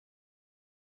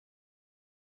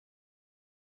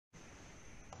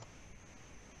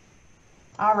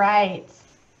All right.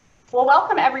 Well,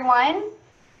 welcome everyone.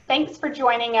 Thanks for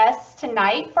joining us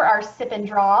tonight for our Sip and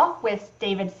Draw with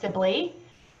David Sibley.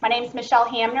 My name is Michelle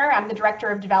Hamner. I'm the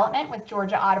Director of Development with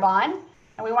Georgia Audubon,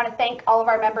 and we want to thank all of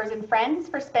our members and friends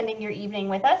for spending your evening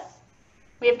with us.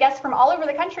 We have guests from all over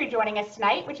the country joining us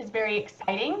tonight, which is very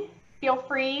exciting. Feel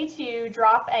free to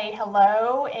drop a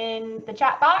hello in the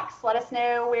chat box. Let us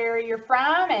know where you're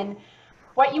from and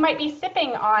what you might be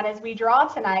sipping on as we draw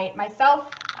tonight. Myself,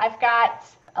 I've got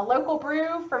a local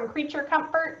brew from Creature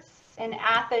Comforts in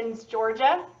Athens,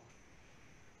 Georgia.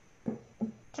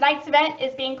 Tonight's event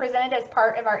is being presented as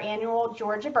part of our annual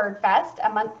Georgia Bird Fest, a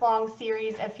month-long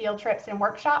series of field trips and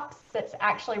workshops that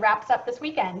actually wraps up this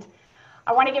weekend.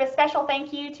 I want to give a special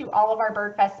thank you to all of our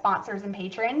Bird Fest sponsors and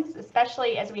patrons,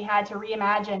 especially as we had to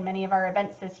reimagine many of our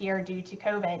events this year due to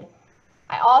COVID.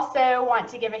 I also want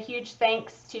to give a huge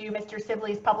thanks to Mr.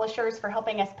 Sibley's publishers for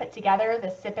helping us put together the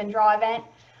Sip and Draw event,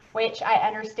 which I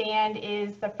understand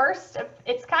is the first of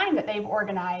its kind that they've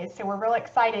organized. So we're real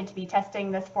excited to be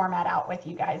testing this format out with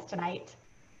you guys tonight.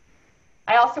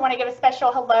 I also want to give a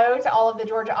special hello to all of the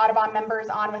Georgia Audubon members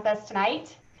on with us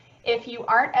tonight. If you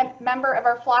aren't a member of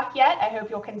our flock yet, I hope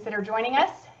you'll consider joining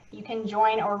us. You can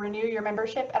join or renew your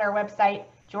membership at our website,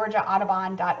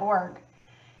 georgiaaudubon.org.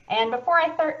 And before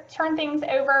I turn things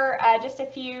over, just a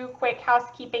few quick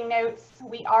housekeeping notes.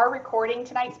 We are recording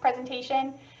tonight's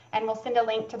presentation, and we'll send a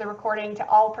link to the recording to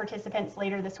all participants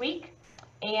later this week.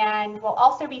 And we'll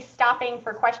also be stopping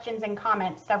for questions and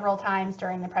comments several times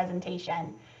during the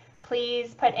presentation.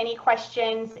 Please put any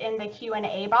questions in the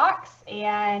Q&A box,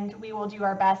 and we will do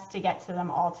our best to get to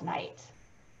them all tonight.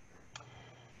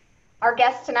 Our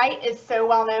guest tonight is so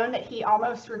well known that he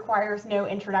almost requires no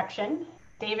introduction.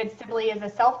 David Sibley is a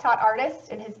self-taught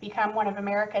artist and has become one of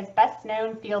America's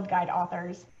best-known field guide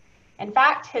authors. In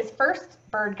fact, his first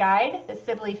bird guide, the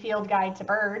Sibley Field Guide to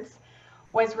Birds,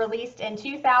 was released in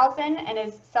 2000 and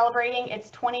is celebrating its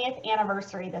 20th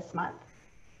anniversary this month.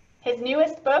 His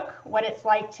newest book, What It's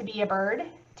Like to Be a Bird,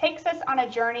 takes us on a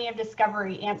journey of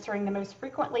discovery, answering the most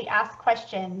frequently asked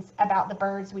questions about the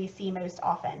birds we see most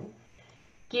often.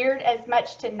 Geared as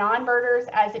much to non-birders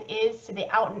as it is to the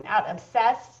out-and-out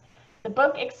obsessed, the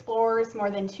book explores more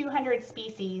than 200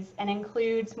 species and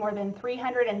includes more than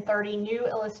 330 new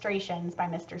illustrations by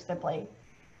Mr. Sibley.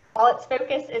 While its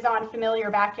focus is on familiar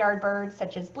backyard birds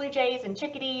such as blue jays and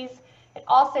chickadees, it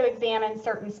also examines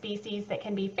certain species that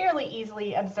can be fairly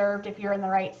easily observed if you're in the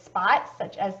right spot,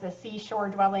 such as the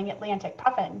seashore-dwelling Atlantic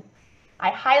puffin.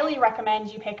 I highly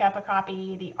recommend you pick up a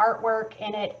copy. The artwork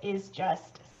in it is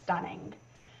just stunning.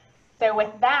 So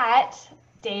with that,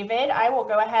 David, I will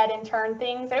go ahead and turn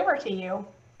things over to you. All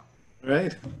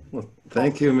right. Well,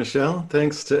 thank you, Michelle.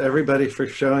 Thanks to everybody for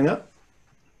showing up.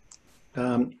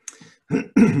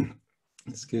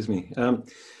 Excuse me.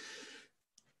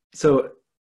 So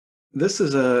this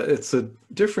is it's a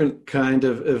different kind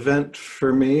of event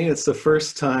for me. It's the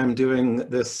first time doing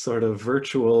this sort of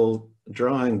virtual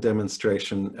drawing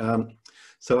demonstration.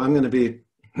 So I'm going to be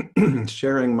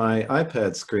sharing my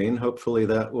iPad screen. Hopefully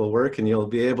that will work and you'll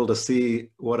be able to see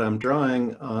what I'm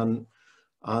drawing on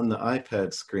the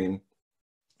iPad screen.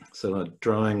 So a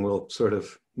drawing will sort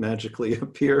of magically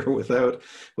appear without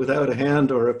a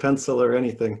hand or a pencil or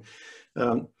anything.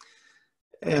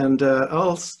 And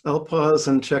I'll pause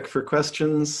and check for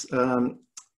questions.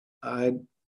 I'd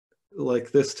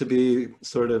like this to be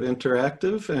sort of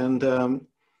interactive and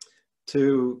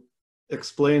to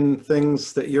explain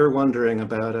things that you're wondering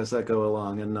about as I go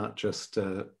along and not just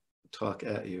talk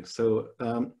at you. So,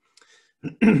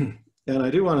 and I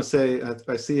do want to say,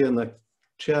 I see in the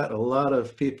chat a lot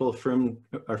of people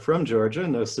are from Georgia,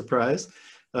 no surprise.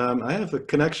 I have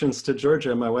connections to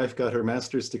Georgia. My wife got her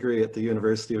master's degree at the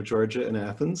University of Georgia in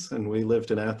Athens, and we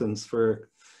lived in Athens for a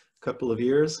couple of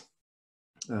years.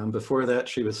 Before that,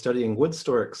 she was studying wood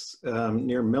storks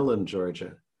near Millen,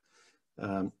 Georgia.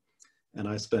 And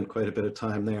I spent quite a bit of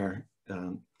time there,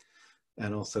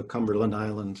 and also Cumberland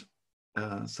Island.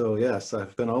 So yes,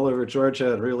 I've been all over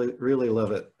Georgia and really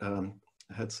love it. I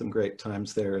had some great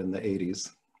times there in the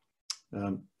 80s.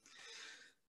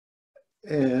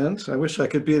 And I wish I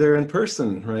could be there in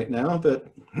person right now,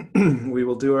 but we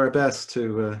will do our best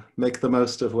to make the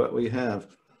most of what we have.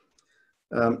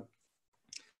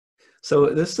 So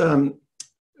this,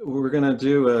 we're going to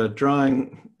do a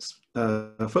drawing,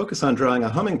 focus on drawing a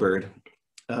hummingbird.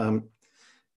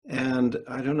 And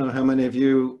I don't know how many of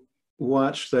you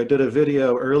watched, I did a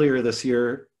video earlier this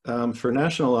year for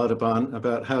National Audubon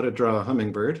about how to draw a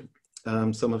hummingbird.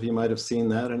 Some of you might have seen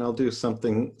that, and I'll do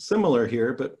something similar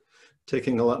here, but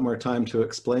taking a lot more time to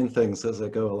explain things as I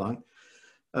go along.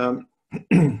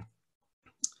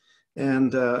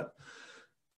 And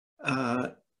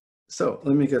So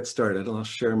let me get started. I'll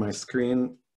share my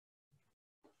screen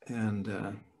and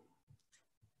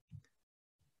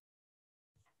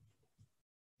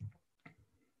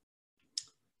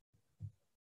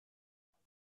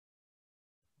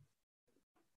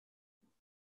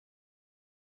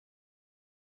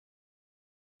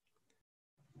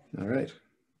all right,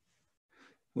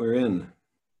 we're in.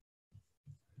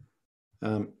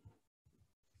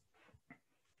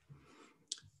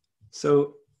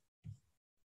 So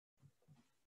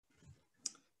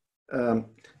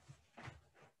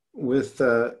with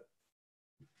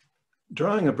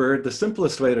drawing a bird, the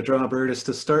simplest way to draw a bird is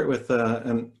to start with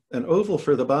an oval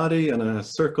for the body and a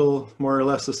circle, more or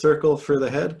less a circle for the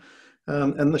head.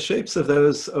 And the shapes of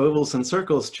those ovals and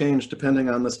circles change depending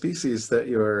on the species that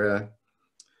you're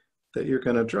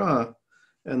going to draw.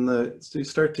 And so you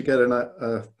start to get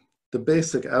the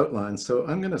basic outline. So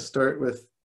I'm going to start with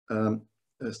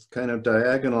this kind of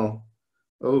diagonal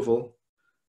oval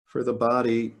for the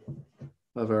body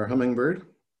of our hummingbird.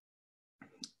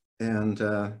 And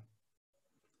let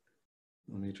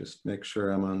me just make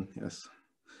sure I'm on, yes.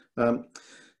 And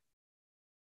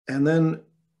then,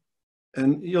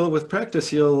 with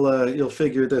practice, you'll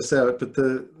figure this out, but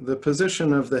the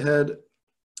position of the head,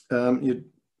 you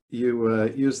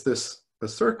use a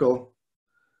circle.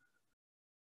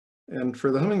 And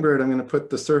for the hummingbird, I'm going to put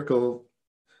the circle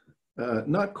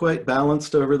not quite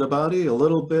balanced over the body, a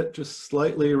little bit, just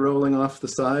slightly rolling off the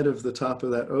side of the top of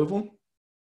that oval.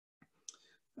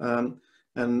 And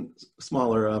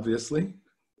smaller, obviously.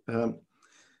 And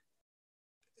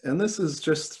this is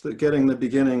just getting the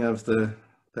beginning of the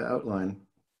outline.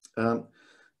 The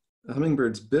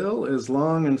hummingbird's bill is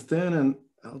long and thin, and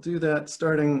I'll do that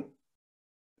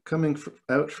coming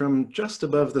out from just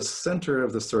above the center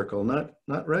of the circle,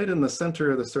 not right in the center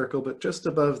of the circle, but just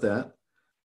above that.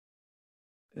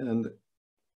 And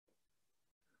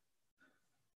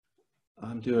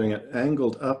I'm doing it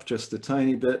angled up just a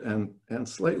tiny bit and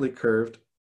slightly curved,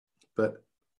 but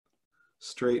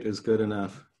straight is good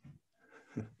enough.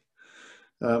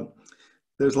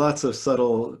 There's lots of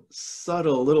subtle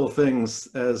little things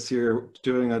as you're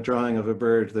doing a drawing of a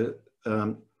bird that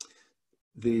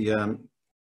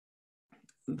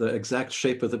the exact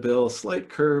shape of the bill, slight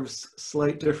curves,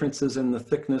 slight differences in the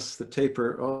thickness, the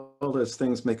taper, all those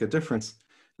things make a difference.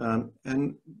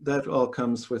 And that all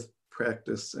comes with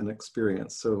practice and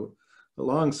experience. So a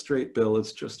long straight bill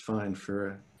is just fine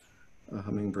for a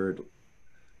hummingbird.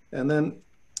 And then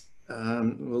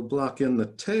we'll block in the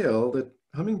tail. The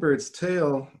hummingbird's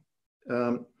tail,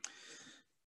 so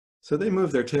they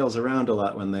move their tails around a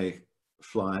lot when they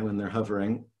fly, when they're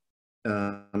hovering.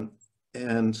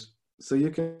 And so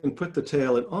you can put the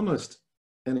tail at almost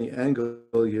any angle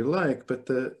you like, but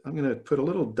I'm going to put a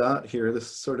little dot here. This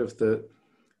is sort of the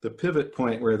pivot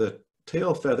point where the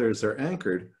tail feathers are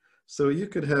anchored. So you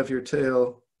could have your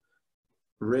tail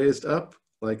raised up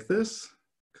like this,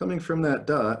 coming from that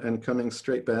dot and coming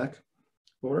straight back,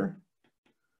 or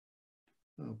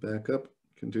I'll back up,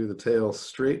 you can do the tail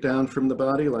straight down from the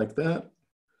body like that,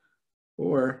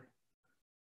 or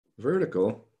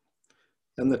vertical.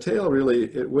 And the tail really,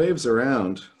 it waves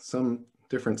around. Some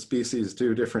different species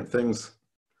do different things.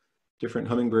 Different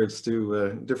hummingbirds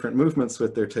do different movements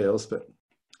with their tails, but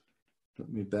let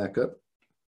me back up.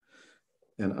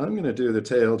 And I'm going to do the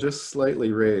tail just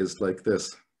slightly raised like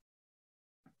this.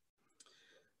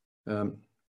 And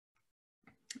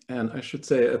I should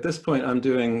say at this point, I'm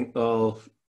doing all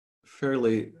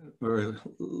fairly or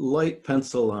light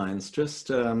pencil lines,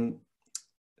 just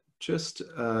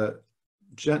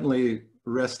gently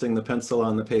resting the pencil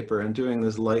on the paper and doing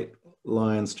these light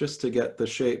lines just to get the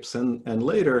shapes. And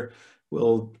later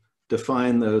we'll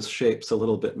define those shapes a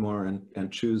little bit more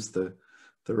and choose the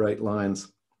right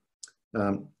lines.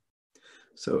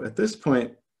 So at this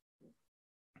point,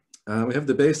 we have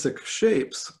the basic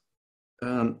shapes.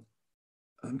 I'm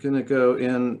going to go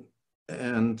in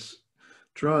and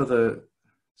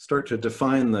start to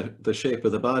define the shape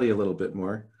of the body a little bit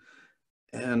more.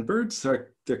 And birds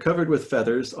they're covered with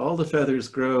feathers. All the feathers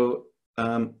grow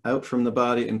out from the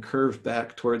body and curve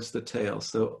back towards the tail.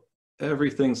 So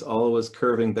everything's always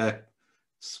curving back,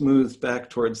 smoothed back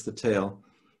towards the tail.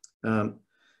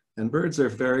 And birds are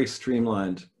very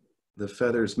streamlined. The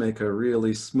feathers make a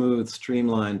really smooth,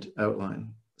 streamlined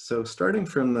outline. So starting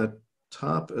from the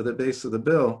top of the base of the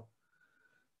bill,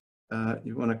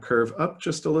 you want to curve up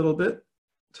just a little bit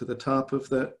to the top of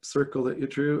that circle that you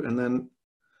drew, and then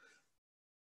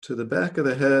to the back of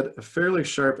the head, a fairly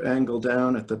sharp angle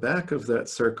down at the back of that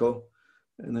circle,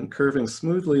 and then curving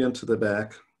smoothly into the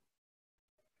back.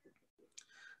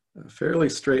 A fairly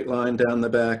straight line down the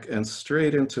back and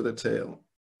straight into the tail,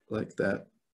 like that.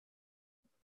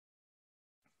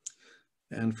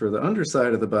 And for the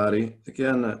underside of the body,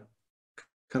 again,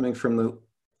 coming from the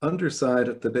underside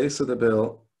at the base of the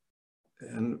bill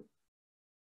and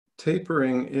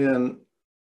tapering in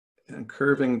and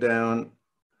curving down,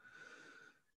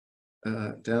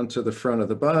 down to the front of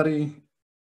the body.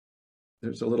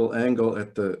 There's a little angle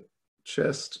at the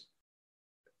chest,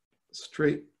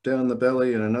 straight down the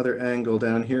belly, and another angle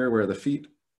down here where the feet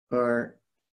are.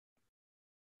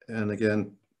 And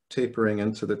again, tapering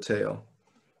into the tail.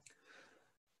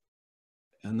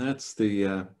 And that's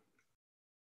the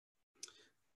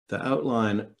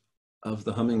outline of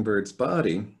the hummingbird's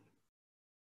body.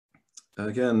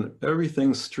 Again,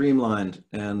 everything's streamlined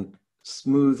and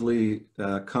smoothly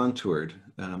contoured.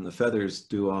 The feathers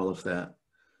do all of that,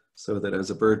 so that as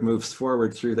a bird moves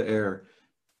forward through the air,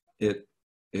 it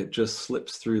just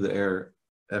slips through the air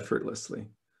effortlessly.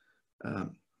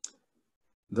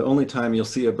 The only time you'll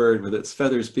see a bird with its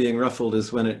feathers being ruffled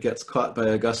is when it gets caught by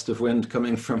a gust of wind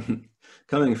coming from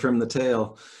the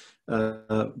tail,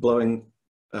 blowing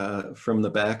from the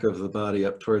back of the body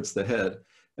up towards the head.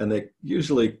 And they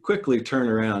usually quickly turn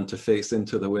around to face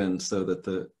into the wind so that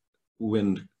the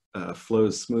wind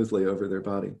flows smoothly over their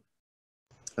body.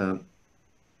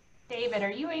 David, are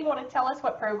you able to tell us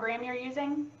what program you're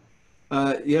using?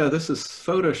 Yeah, this is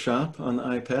Photoshop on the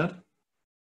iPad.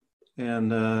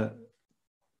 And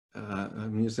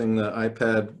I'm using the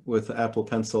iPad with the Apple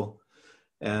Pencil.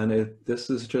 And this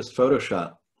is just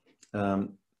Photoshop.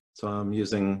 So I'm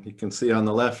using, you can see on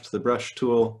the left, the brush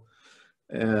tool.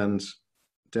 And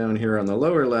down here on the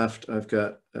lower left, I've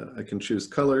got, I can choose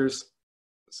colors.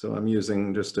 So I'm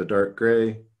using just a dark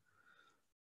gray.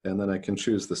 And then I can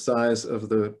choose the size of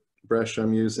the brush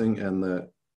I'm using and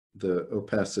the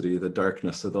opacity, the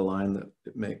darkness of the line that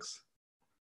it makes.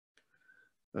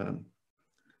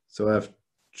 So I've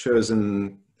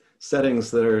chosen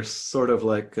settings that are sort of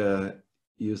like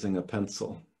using a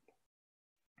pencil.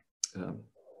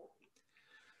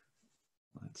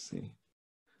 Let's see.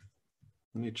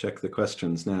 Let me check the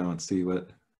questions now and see what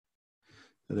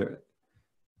other.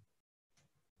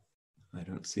 I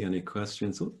don't see any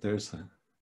questions. Oh, there's a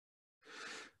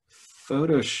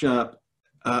Photoshop.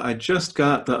 I just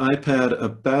got the iPad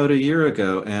about a year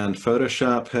ago, and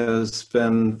Photoshop has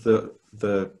been the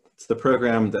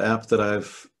program, the app that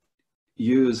I've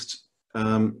used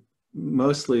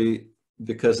mostly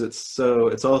because it's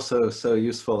also so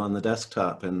useful on the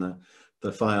desktop, and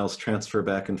the files transfer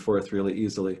back and forth really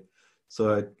easily.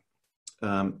 So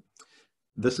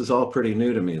this is all pretty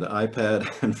new to me, the iPad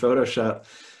and Photoshop,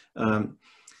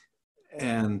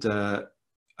 and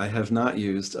I have not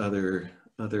used other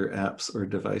apps or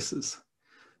devices.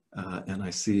 And I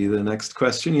see the next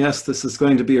question. Yes, this is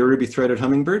going to be a ruby-throated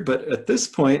hummingbird, but at this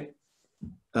point,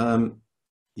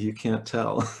 you can't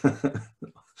tell.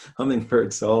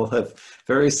 Hummingbirds all have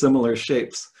very similar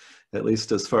shapes, at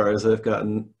least as far as I've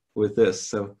gotten with this.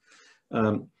 So,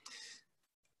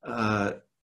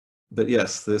 but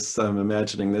yes, this, I'm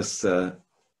imagining this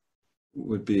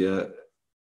would be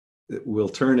it will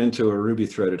turn into a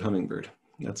ruby-throated hummingbird.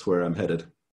 That's where I'm headed.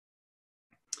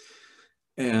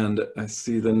 And I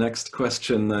see the next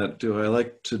question, that do I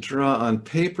like to draw on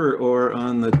paper or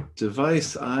on the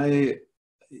device? I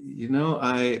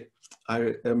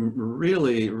am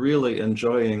really, really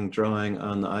enjoying drawing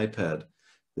on the iPad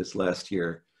this last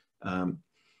year.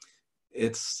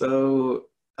 It's so,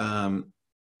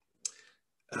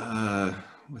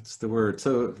 what's the word?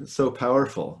 So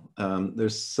powerful.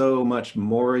 There's so much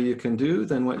more you can do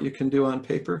than what you can do on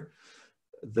paper.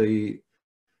 The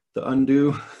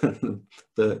undo,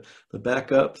 the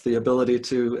backup, the ability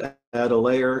to add a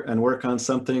layer and work on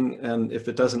something, and if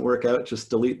it doesn't work out, just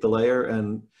delete the layer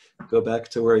and go back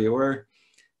to where you were.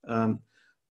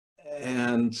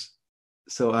 And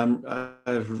so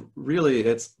I've really,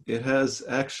 it has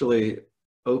actually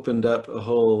opened up a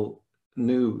whole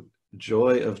new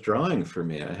joy of drawing for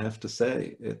me, I have to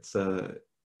say. It's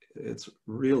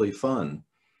really fun,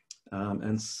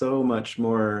 and so much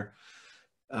more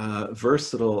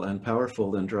versatile and powerful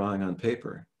than drawing on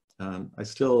paper. I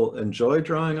still enjoy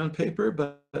drawing on paper,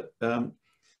 but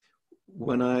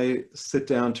when I sit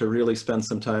down to really spend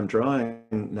some time drawing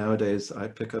nowadays, I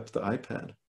pick up the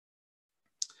iPad.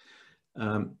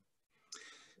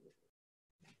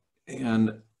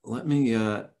 And let me,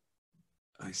 I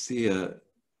see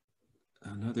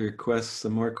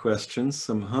some more questions,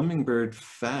 some hummingbird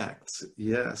facts.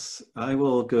 Yes, I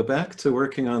will go back to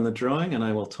working on the drawing and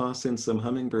I will toss in some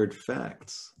hummingbird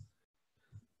facts.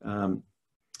 And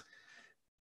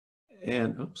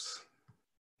oops,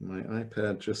 my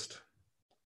iPad just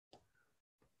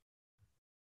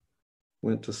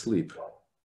went to sleep.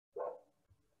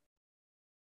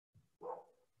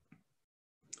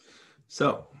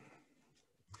 So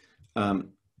let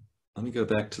me go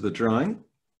back to the drawing.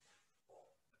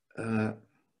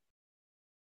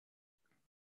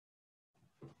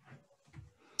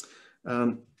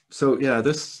 So yeah,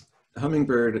 this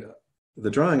hummingbird, the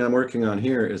drawing I'm working on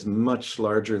here is much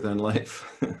larger than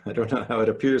life. I don't know how it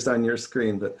appears on your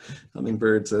screen, but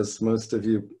hummingbirds, as most of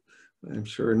you I'm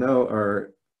sure know,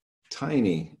 are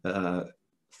tiny,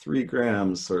 3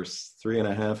 grams or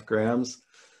 3.5 grams,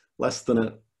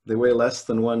 they weigh less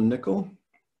than 1 nickel.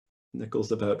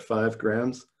 Nickel's about 5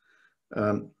 grams.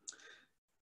 The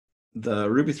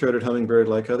ruby-throated hummingbird,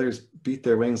 like others, beat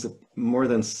their wings more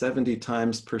than 70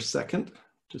 times per second,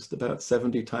 just about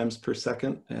 70 times per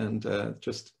second, and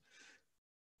just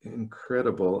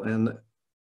incredible. And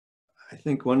I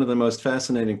think one of the most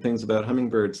fascinating things about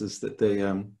hummingbirds is that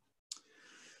a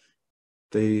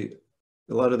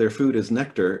lot of their food is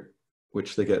nectar,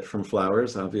 which they get from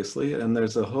flowers, obviously. And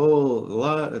there's a whole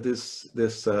lot of this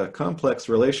complex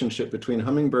relationship between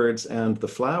hummingbirds and the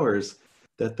flowers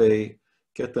that they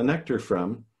get the nectar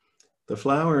from. The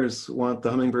flowers want the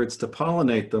hummingbirds to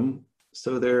pollinate them,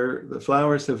 so the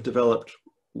flowers have developed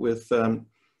with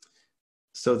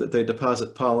so that they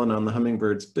deposit pollen on the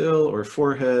hummingbird's bill or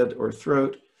forehead or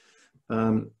throat,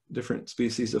 different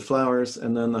species of flowers,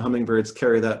 and then the hummingbirds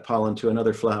carry that pollen to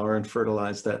another flower and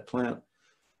fertilize that plant.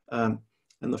 And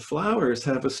the flowers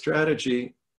have a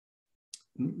strategy.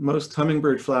 Most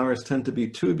hummingbird flowers tend to be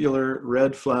tubular,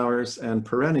 red flowers, and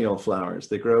perennial flowers.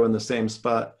 They grow in the same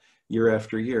spot year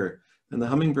after year. And the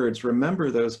hummingbirds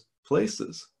remember those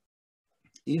places,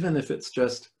 even if it's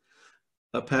just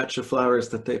a patch of flowers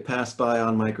that they pass by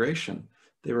on migration.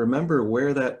 They remember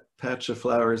where that patch of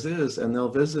flowers is, and they'll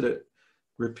visit it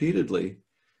repeatedly.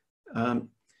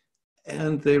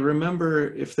 And they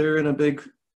remember, if they're in a big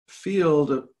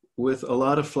field with a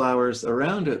lot of flowers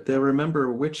around it, they'll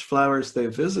remember which flowers they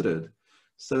visited,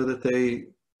 so that they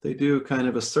do kind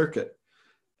of a circuit,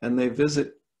 and they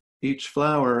visit each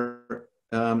flower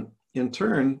in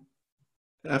turn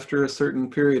after a certain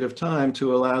period of time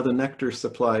to allow the nectar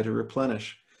supply to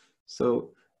replenish.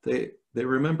 So they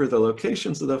remember the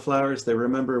locations of the flowers, they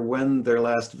remember when their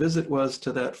last visit was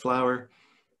to that flower.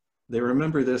 They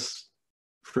remember this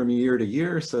from year to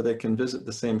year, so they can visit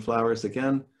the same flowers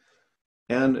again.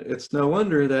 And it's no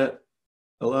wonder that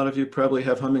a lot of you probably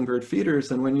have hummingbird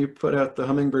feeders, and when you put out the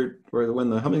hummingbird, or when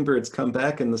the hummingbirds come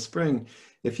back in the spring,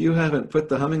 if you haven't put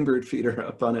the hummingbird feeder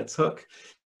up on its hook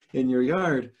in your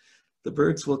yard, the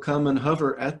birds will come and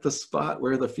hover at the spot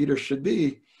where the feeder should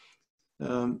be,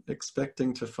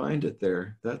 expecting to find it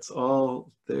there. That's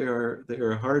all. They are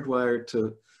hardwired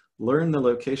to learn the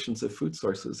locations of food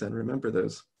sources and remember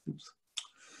those. Oops.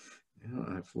 Yeah,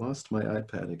 I've lost my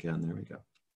iPad again. There we go.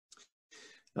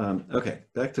 Okay,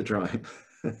 back to drawing.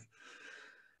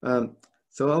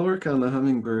 So I'll work on the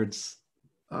hummingbird's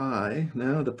eye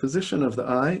now, the position of the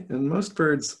eye. And most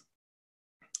birds,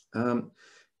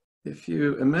 if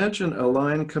you imagine a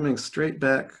line coming straight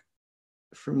back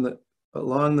from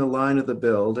along the line of the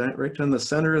bill, right down the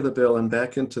center of the bill and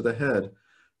back into the head,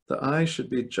 the eye should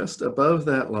be just above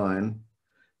that line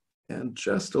and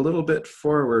just a little bit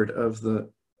forward of the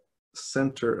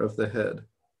center of the head.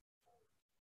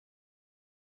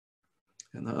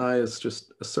 And the eye is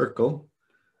just a circle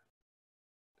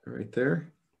right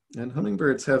there. And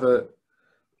hummingbirds have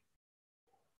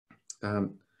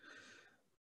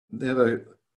they have a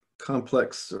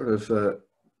complex sort of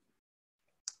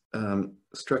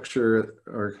structure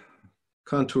or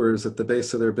contours at the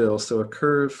base of their bill. So a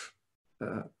curve,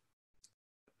 a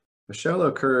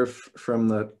shallow curve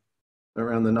from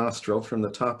around the nostril, from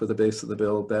the top of the base of the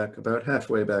bill back about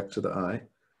halfway back to the eye,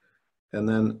 and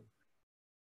then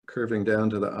curving down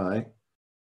to the eye.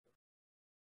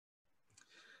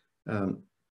 And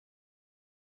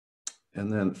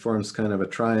then forms kind of a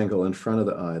triangle in front of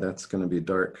the eye. That's going to be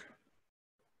dark.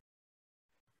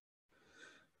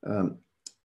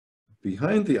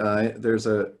 Behind the eye, there's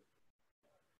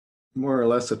more or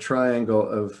less a triangle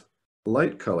of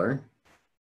light color.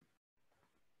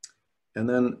 And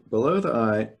then below the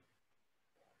eye,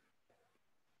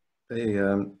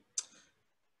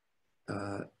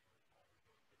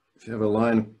 if you have a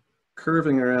line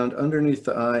curving around underneath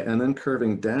the eye and then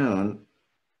curving down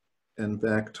and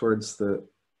back towards a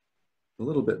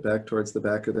little bit back towards the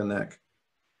back of the neck.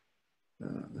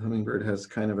 The hummingbird has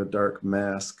kind of a dark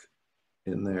mask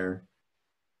in there.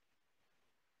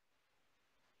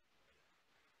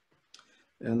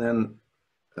 And then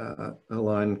a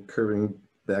line curving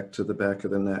back to the back of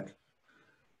the neck.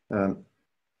 Now,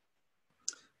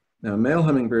 male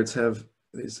hummingbirds have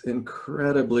these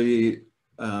incredibly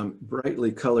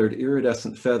brightly colored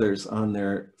iridescent feathers on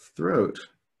their throat,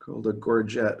 called a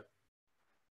gorget.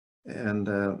 And,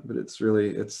 but it's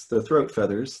the throat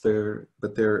feathers. They're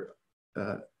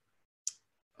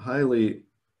highly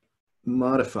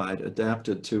modified,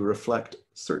 adapted to reflect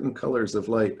certain colors of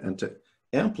light and to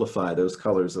amplify those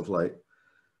colors of light.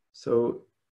 So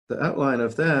the outline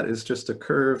of that is just a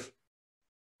curve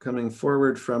coming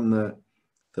forward from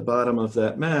the bottom of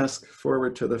that mask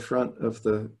forward to the front of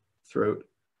the throat.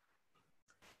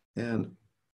 And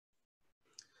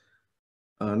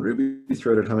on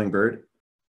ruby-throated hummingbird,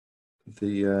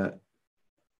 the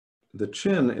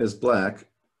chin is black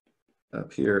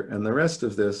up here, and the rest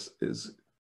of this is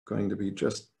going to be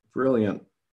just brilliant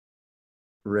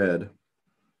red.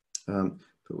 But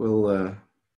we'll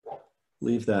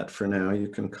leave that for now. You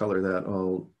can color that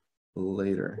all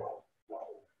later.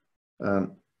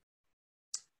 So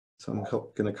I'm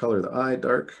going to color the eye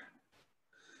dark.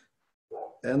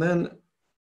 And then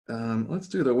let's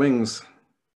do the wings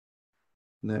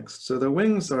next. So the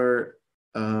wings are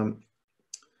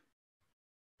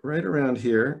right around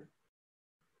here.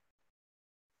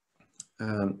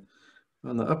 On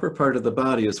the upper part of the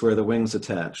body is where the wings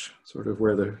attach, sort of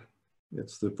where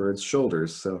it's the bird's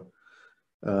shoulders. So,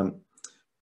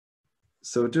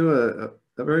 so do a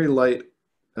very light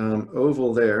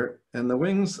oval there, and the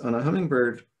wings on a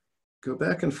hummingbird go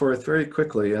back and forth very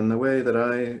quickly. And the way that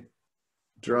I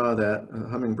draw that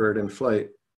hummingbird in flight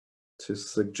to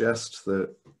suggest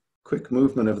the quick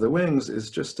movement of the wings is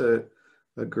just a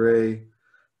gray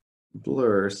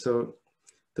blur. So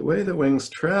the way the wings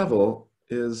travel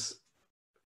is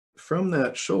from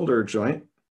that shoulder joint,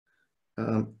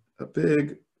 a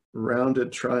big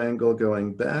rounded triangle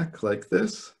going back like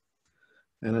this,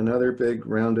 and another big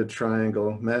rounded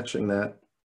triangle matching that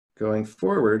going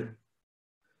forward,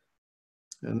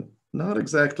 and not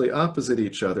exactly opposite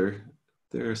each other.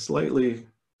 They're slightly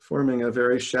forming a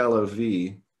very shallow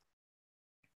V.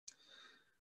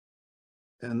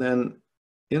 And then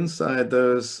inside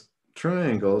those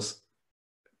triangles,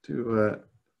 do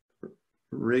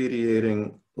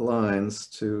radiating lines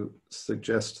to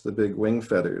suggest the big wing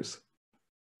feathers.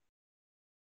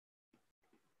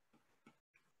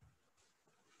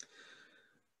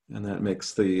 And that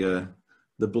makes the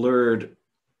blurred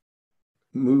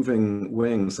moving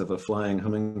wings of a flying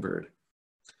hummingbird.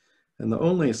 And the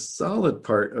only solid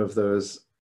part of those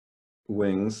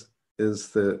wings is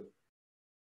the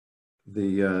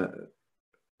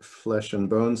flesh and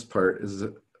bones part is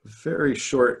a very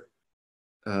short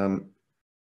part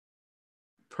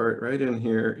right in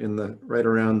here, right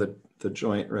around the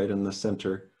joint, right in the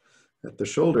center at the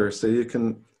shoulder. So you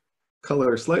can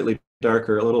color slightly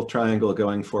darker, a little triangle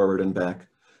going forward and back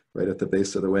right at the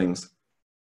base of the wings.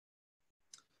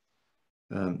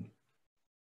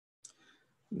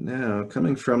 Now,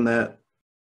 coming from that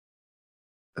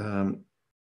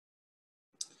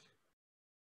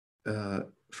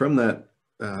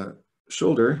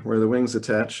shoulder where the wings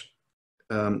attach,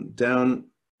 down,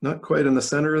 not quite in the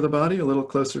center of the body, a little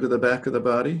closer to the back of the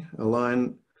body, a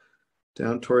line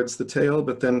down towards the tail,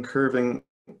 but then curving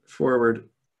forward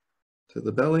to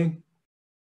the belly.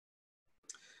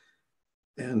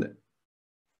 And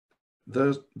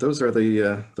those are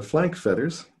the flank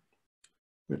feathers,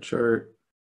 which are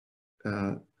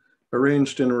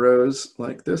arranged in rows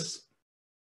like this.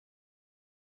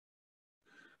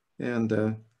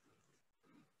 And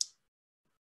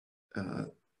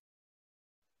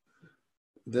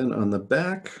then on the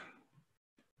back,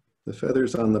 the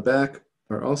feathers on the back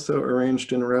are also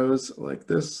arranged in rows like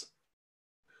this.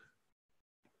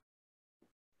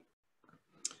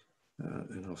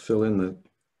 And I'll fill in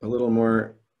a little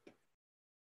more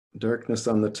darkness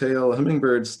on the tail.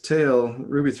 Hummingbird's tail,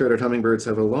 ruby-throated hummingbirds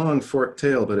have a long forked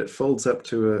tail, but it folds up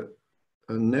to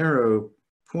a narrow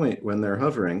point when they're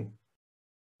hovering.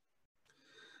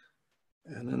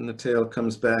 And then the tail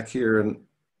comes back here and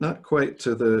not quite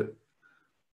to the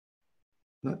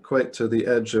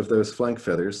edge of those flank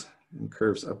feathers, and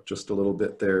curves up just a little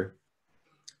bit there.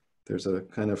 There's a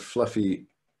kind of fluffy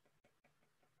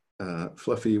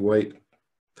white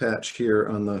patch here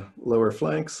on the lower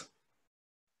flanks.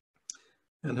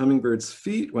 And hummingbirds'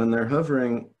 feet, when they're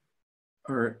hovering,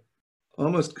 are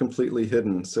almost completely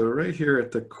hidden. So right here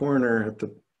at the corner, at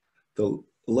the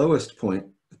lowest point,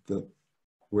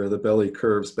 where the belly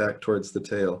curves back towards the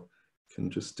tail, can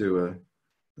just do a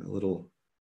little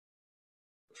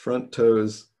front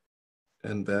toes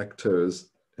and back toes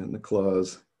and the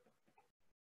claws.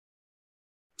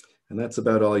 And that's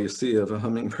about all you see of a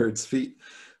hummingbird's feet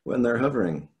when they're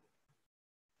hovering.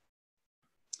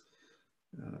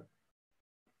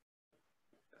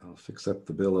 I'll fix up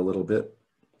the bill a little bit.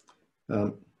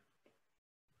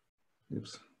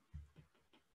 Oops.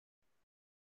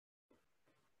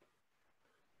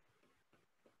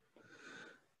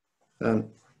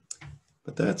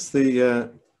 But that's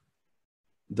the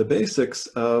basics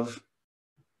of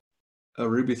a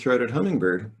ruby-throated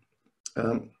hummingbird.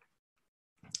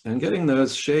 And getting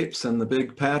those shapes and the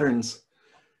big patterns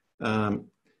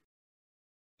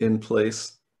in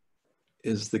place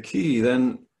is the key.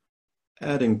 Then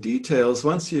adding details,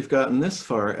 once you've gotten this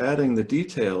far, adding the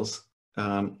details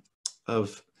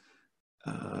of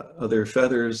other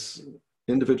feathers,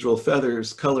 individual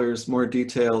feathers, colors, more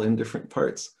detail in different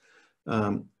parts.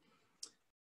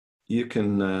 You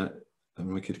can,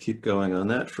 and we could keep going on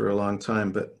that for a long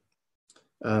time, but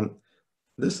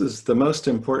this is the most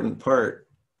important part,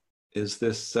 is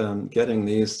this getting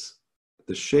these,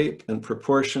 the shape and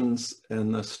proportions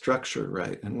and the structure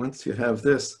right. And once you have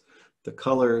this, the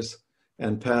colors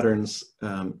and patterns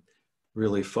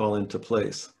really fall into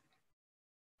place.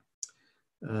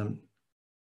 Let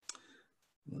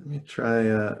me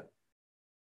try,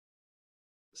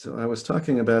 so I was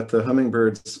talking about the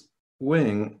hummingbird's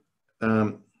wing.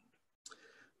 I'm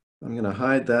going to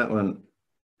hide that one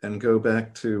and go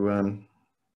back to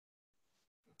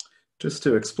just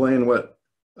to explain what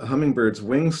a hummingbird's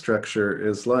wing structure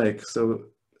is like. So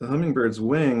the hummingbird's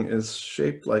wing is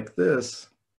shaped like this.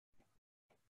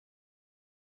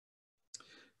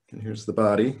 And here's the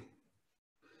body.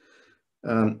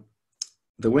 The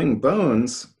wing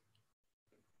bones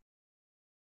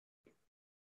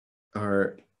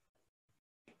are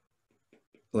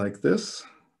like this.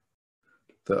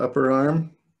 The upper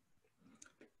arm,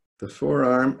 the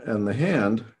forearm, and the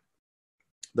hand,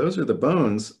 those are the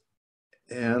bones,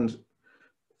 and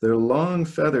their long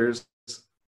feathers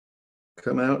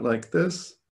come out like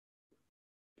this.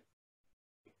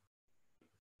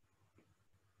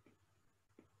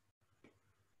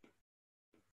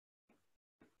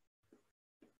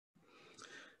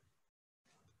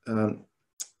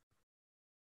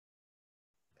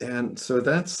 And so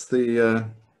that's the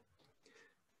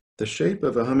shape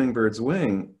of a hummingbird's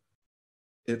wing.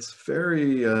 It's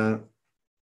very,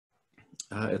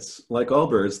 it's like all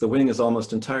birds, the wing is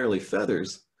almost entirely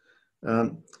feathers.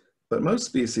 But most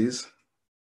species,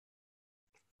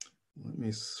 let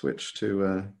me switch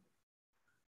to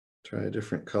try a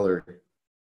different color.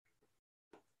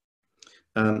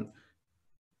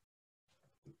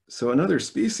 So another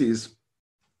species,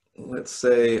 let's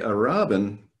say a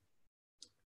robin,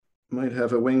 might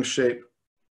have a wing shape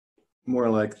more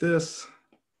like this.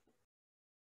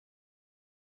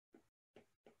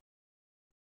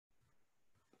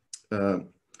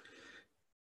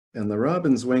 And the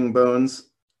robin's wing bones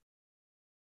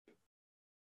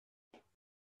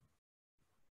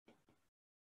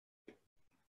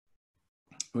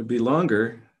would be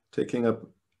longer, taking up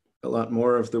a lot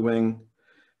more of the wing,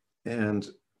 and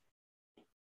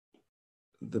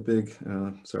the big,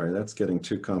 sorry, that's getting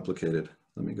too complicated.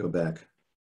 Let me go back.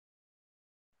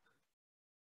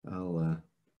 I'll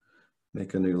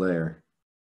make a new layer.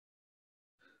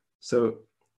 So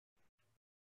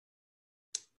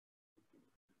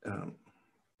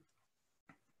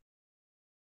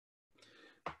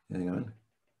hang on.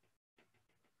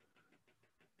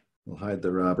 We'll hide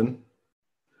the robin.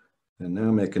 And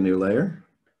now make a new layer.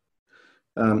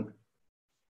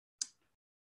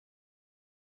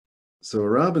 So a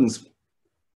robin's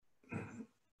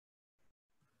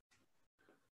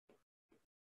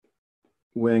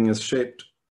wing is shaped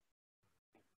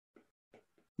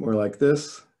more like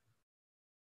this.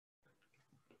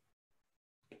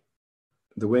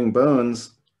 The wing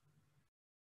bones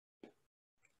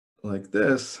like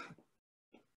this.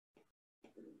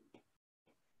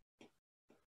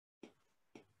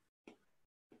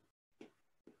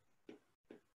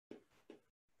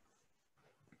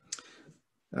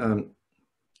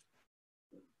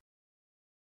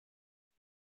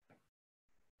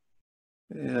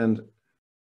 And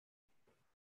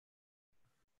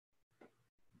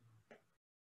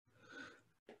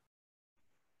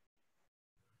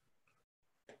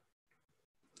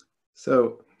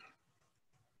so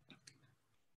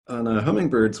on a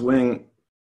hummingbird's wing,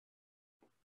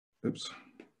 oops,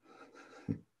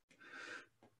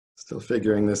 still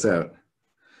figuring this out.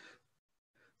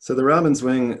 So the robin's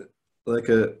wing, like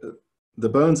the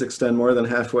bones extend more than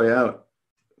halfway out.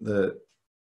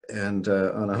 And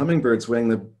on a hummingbird's wing,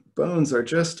 the bones are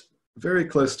just very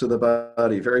close to the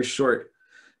body, very short.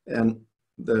 And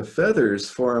the feathers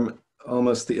form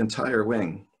almost the entire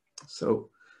wing. So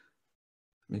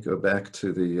let me go back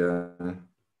to the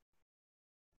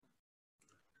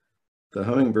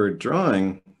hummingbird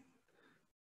drawing.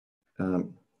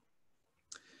 The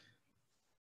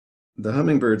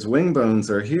hummingbird's wing bones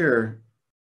are here,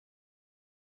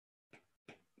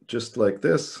 just like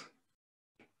this.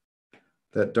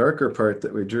 that darker part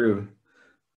that we drew,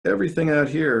 everything out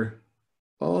here,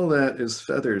 all that is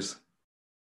feathers.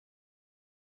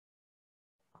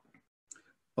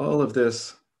 All of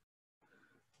this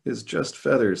is just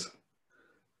feathers,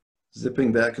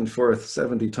 zipping back and forth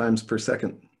 70 times per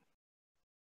second.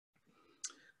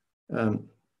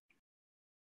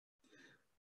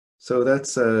 So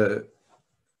that's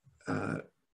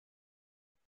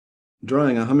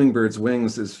drawing a hummingbird's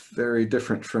wings is very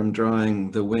different from drawing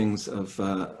the wings of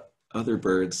other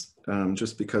birds,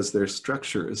 just because their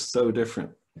structure is so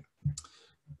different.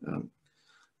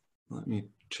 Let me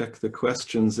check the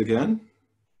questions again.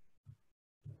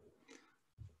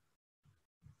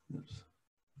 Oops.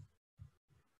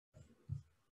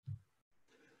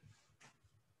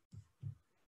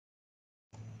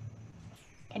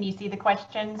 Can you see the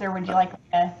questions, or would you like me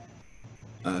to?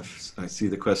 I see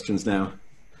the questions now.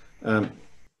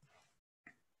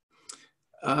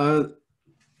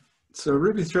 So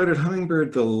ruby-throated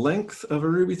hummingbird, the length of a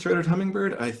ruby-throated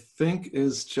hummingbird, I think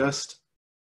is just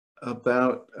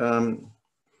about, what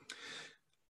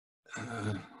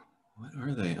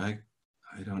are they? I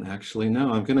don't actually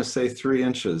know. I'm gonna say 3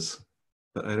 inches,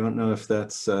 but I don't know if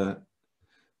that's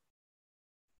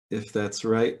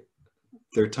right.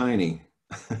 They're tiny.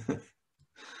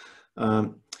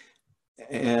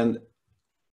 And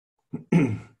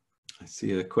I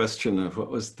see a question of what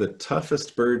was the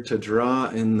toughest bird to draw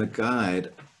in the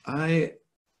guide.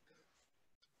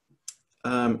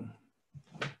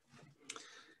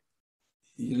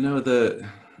 You know,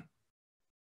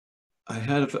 I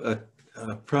had a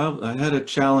problem. I had a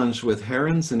challenge with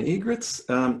herons and egrets.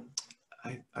 I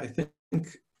think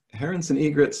herons and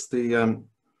egrets, they're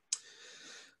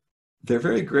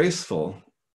very graceful,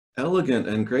 elegant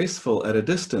and graceful at a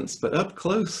distance, but up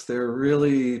close, they're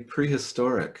really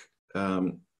prehistoric.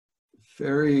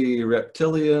 Very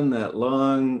reptilian. That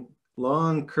long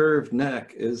curved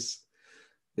neck it's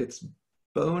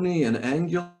bony and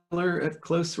angular at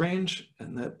close range,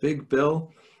 and that big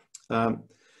bill.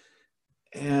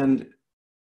 And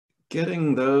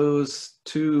getting those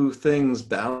two things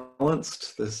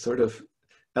balanced, the sort of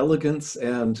elegance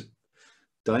and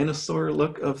dinosaur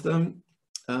look of them,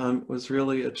 was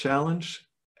really a challenge.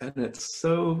 And they're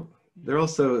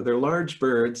large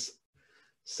birds,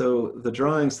 so the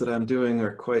drawings that I'm doing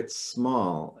are quite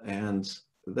small, and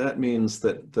that means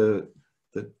that the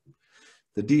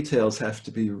details have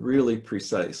to be really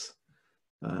precise,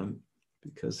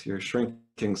 because you're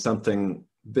shrinking something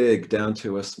big down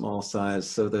to a small size.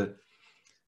 So the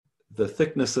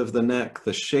thickness of the neck,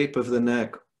 the shape of the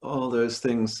neck, all those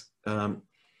things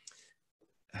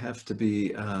have to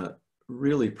be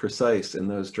really precise in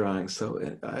those drawings. So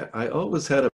I always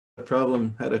had a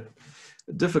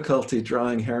difficulty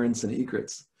drawing herons and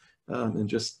egrets, and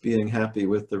just being happy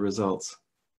with the results.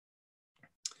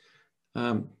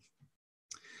 Let's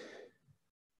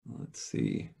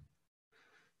see.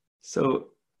 So,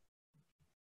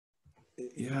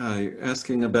 yeah, you're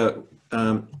asking about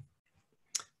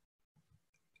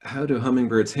how do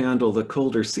hummingbirds handle the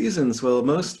colder seasons? Well,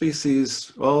 most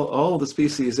species, all the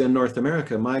species in North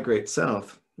America migrate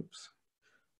south. Oops,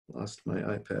 lost my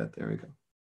iPad, there we go.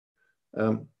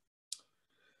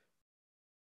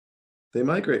 They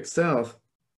migrate south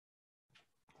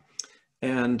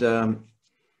and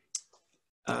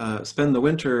spend the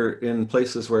winter in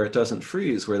places where it doesn't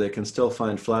freeze, where they can still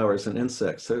find flowers and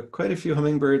insects. So quite a few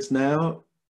hummingbirds now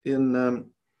in the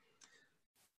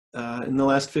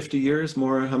last 50 years,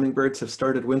 more hummingbirds have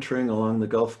started wintering along the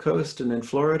Gulf Coast and in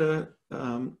Florida,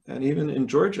 and even in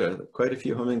Georgia. Quite a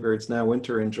few hummingbirds now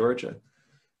winter in Georgia,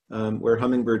 where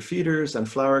hummingbird feeders and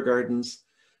flower gardens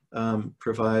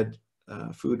provide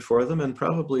food for them, and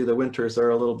probably the winters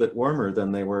are a little bit warmer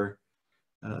than they were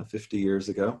 50 years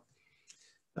ago.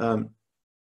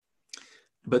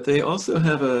 But they also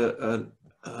have a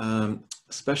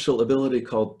special ability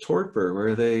called torpor,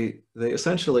 where they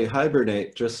essentially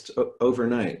hibernate just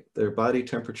overnight. Their body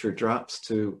temperature drops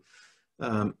to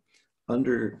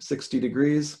under 60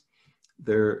 degrees.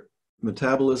 Their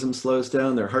metabolism slows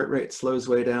down, their heart rate slows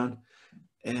way down.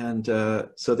 And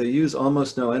so they use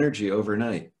almost no energy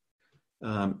overnight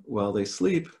while they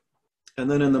sleep. And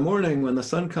then in the morning, when the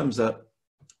sun comes up,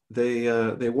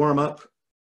 they warm up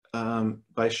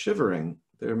by shivering.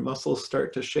 Their muscles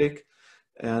start to shake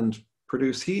and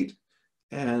produce heat,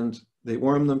 and they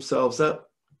warm themselves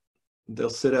up. They'll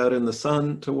sit out in the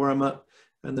sun to warm up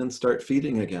and then start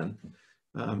feeding again.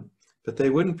 But they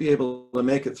wouldn't be able to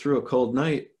make it through a cold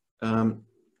night.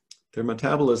 Their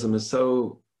metabolism is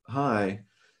so high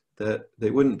that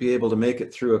they wouldn't be able to make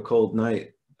it through a cold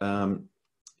night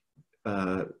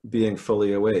being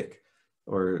fully awake.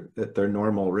 or at their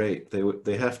normal rate.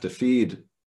 They have to feed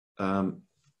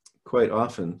quite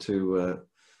often to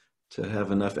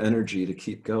have enough energy to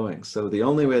keep going. So the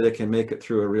only way they can make it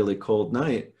through a really cold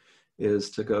night is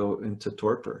to go into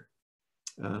torpor.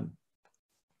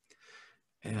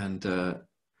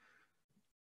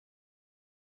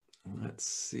 Let's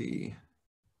see.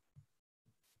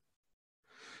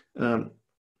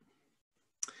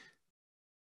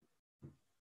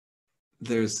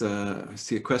 There's I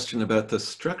see a question about the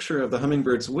structure of the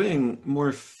hummingbird's wing.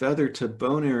 More feather to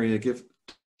bone area,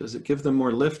 does it give them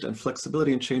more lift and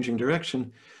flexibility in changing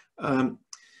direction?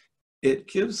 It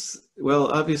gives, well,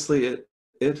 obviously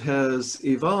it has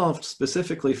evolved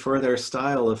specifically for their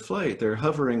style of flight, their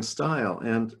hovering style.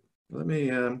 And let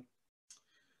me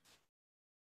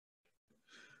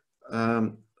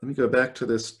go back to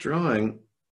this drawing.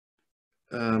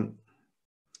 I'll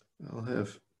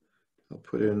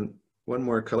put in one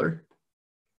more color.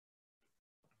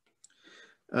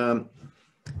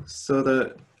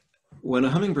 So when a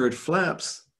hummingbird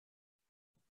flaps,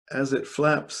 as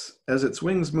its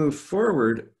wings move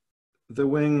forward, the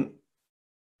wing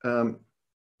kind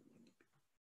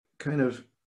of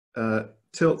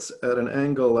tilts at an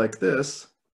angle like this,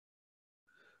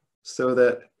 so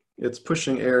that it's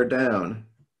pushing air down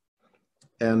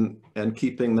and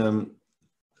keeping them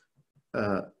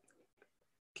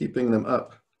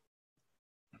up.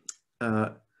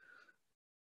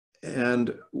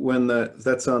 And when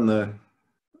that's on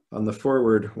the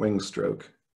forward wing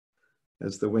stroke,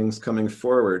 as the wing's coming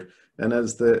forward, and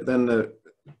as the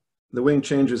wing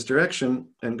changes direction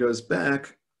and goes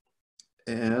back,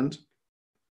 and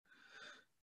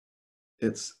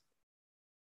it's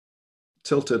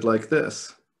tilted like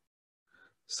this.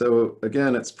 So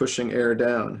again, it's pushing air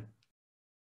down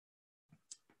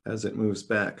as it moves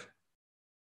back.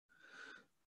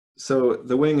 So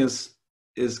the wing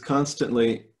is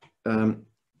constantly,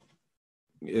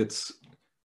 it's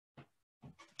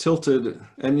tilted,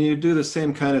 and you do the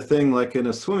same kind of thing like in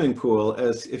a swimming pool,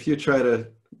 as if you try to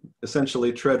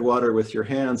essentially tread water with your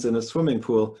hands in a swimming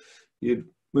pool. You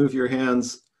move your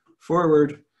hands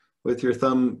forward with your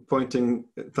thumb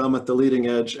at the leading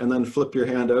edge, and then flip your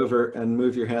hand over and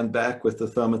move your hand back with the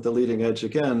thumb at the leading edge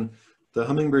again. The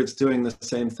hummingbird's doing the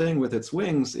same thing with its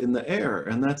wings in the air,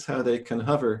 and that's how they can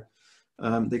hover.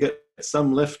 They get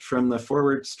some lift from the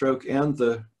forward stroke and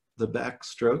the back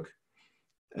stroke,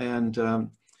 and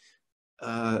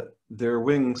their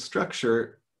wing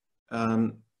structure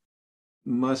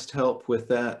must help with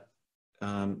that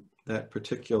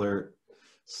particular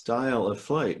style of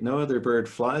flight. No other bird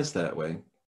flies that way.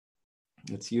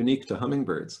 It's unique to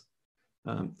hummingbirds.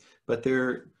 But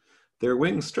their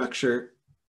wing structure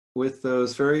with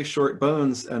those very short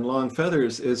bones and long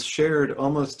feathers is shared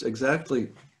almost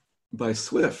exactly by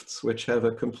swifts, which have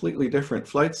a completely different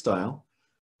flight style.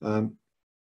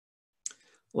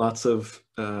 Lots of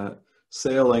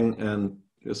sailing and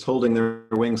just holding their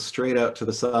wings straight out to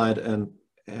the side and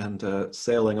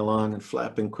sailing along and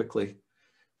flapping quickly.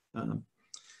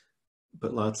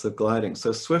 But lots of gliding.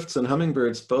 So swifts and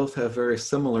hummingbirds both have very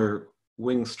similar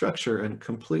wing structure and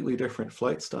completely different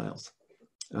flight styles.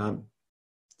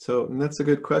 So and that's a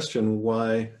good question.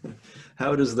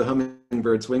 How does the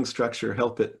hummingbird's wing structure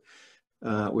help it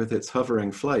with its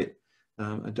hovering flight?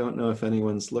 I don't know if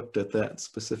anyone's looked at that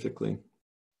specifically.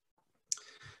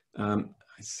 I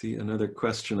see another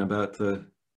question about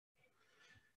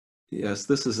yes,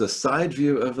 this is a side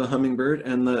view of the hummingbird,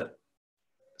 and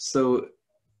so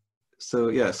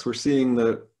yes, we're seeing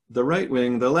the right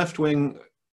wing. The left wing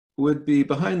would be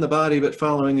behind the body, but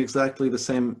following exactly the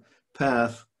same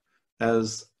path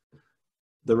as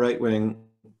the right wing.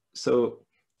 So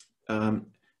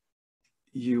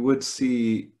you would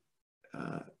see,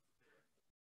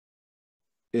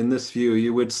 in this view,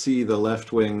 you would see the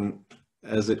left wing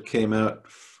as it came out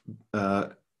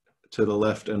to the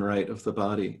left and right of the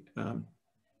body.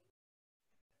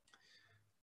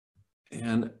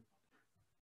 And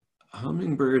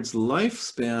hummingbirds'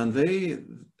 lifespan,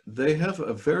 they have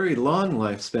a very long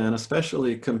lifespan,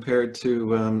 especially compared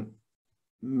to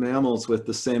mammals with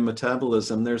the same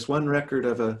metabolism. There's one record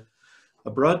of a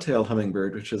broad-tailed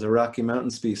hummingbird, which is a Rocky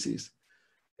Mountain species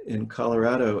in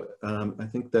Colorado. I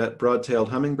think that broad-tailed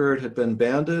hummingbird had been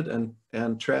banded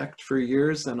and tracked for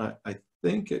years, and I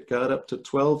think it got up to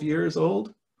 12 years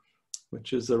old,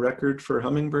 which is a record for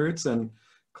hummingbirds and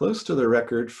close to the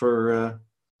record for,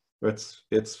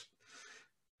 it's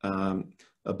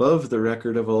above the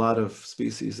record of a lot of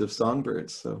species of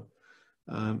songbirds. So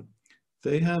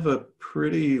they have a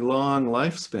pretty long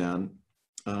lifespan.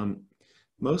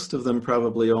 Most of them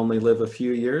probably only live a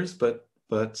few years, but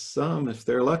some, if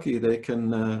they're lucky, they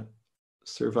can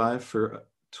survive for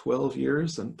 12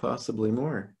 years and possibly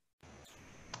more.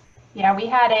 Yeah, we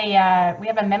have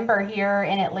a member here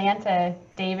in Atlanta,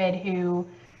 David, who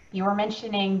you were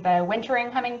mentioning the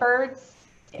wintering hummingbirds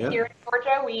Yep. here in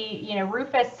Georgia.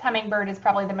 Rufous hummingbird is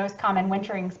probably the most common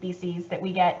wintering species that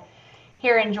we get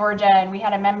here in Georgia. And we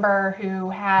had a member who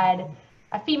had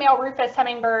a female rufous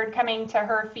hummingbird coming to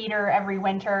her feeder every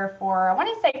winter for, I want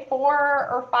to say 4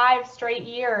 or 5 straight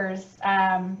years.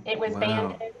 It was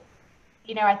banded,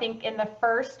 I think in the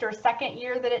first or second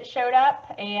year that it showed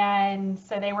up. And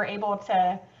so they were able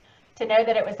to know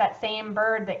that it was that same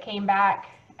bird that came back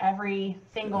every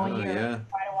single year for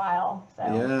quite a while. So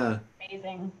yeah,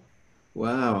 amazing.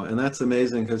 Wow, and that's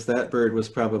amazing because that bird was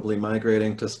probably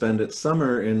migrating to spend its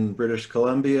summer in British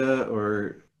Columbia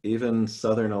or even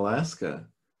southern Alaska,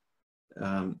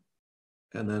 and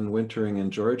then wintering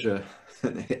in Georgia,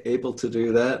 able to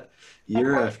do that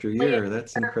year after year.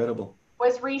 That's incredible.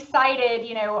 Was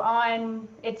resighted, on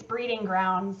its breeding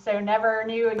grounds, so never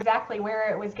knew exactly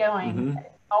where it was going. Mm-hmm.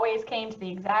 Always came to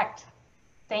the exact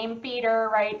same feeder,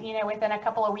 right? Within a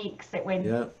couple of weeks, it would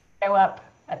show up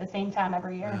at the same time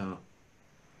every year.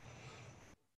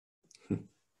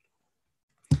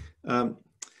 Wow.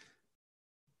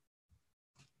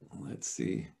 Let's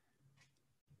see.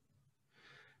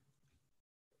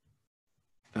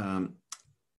 I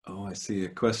see a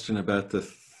question about the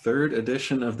 3rd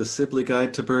edition of the Sibley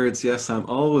Guide to Birds. Yes, I'm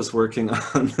always working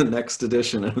on the next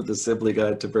edition of the Sibley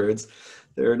Guide to Birds.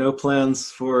 There are no plans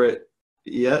for it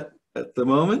yet at the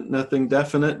moment, nothing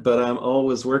definite, but I'm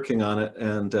always working on it.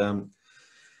 And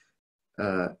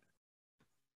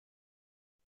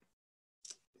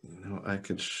I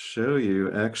could show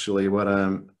you actually what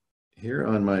I'm here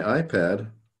on my iPad.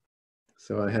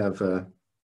 So I have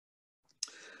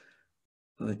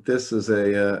like this is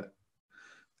a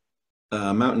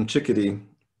mountain chickadee.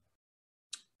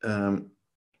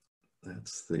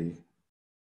 That's the.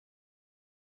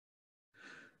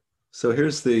 So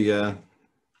here's the.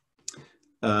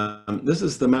 This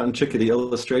is the mountain chickadee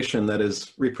illustration that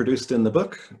is reproduced in the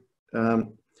book,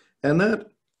 and that.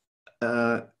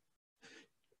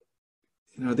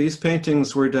 These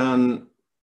paintings were done.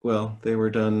 Well, they were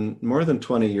done more than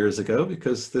 20 years ago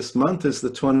because this month is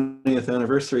the 20th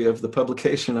anniversary of the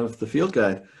publication of the field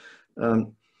guide.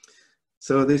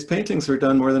 So these paintings were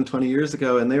done more than 20 years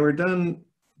ago, and they were done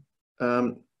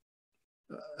to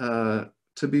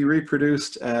be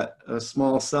reproduced at a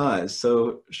small size.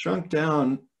 So shrunk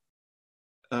down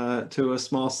to a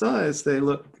small size, they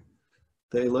look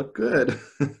good.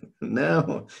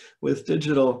 Now with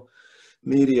digital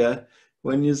media,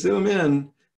 when you zoom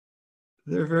in,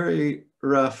 they're very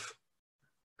rough,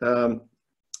 and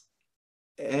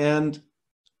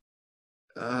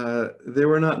they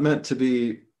were not meant to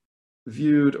be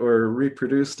viewed or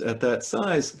reproduced at that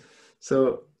size.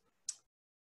 So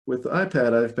with the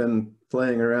iPad, I've been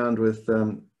playing around with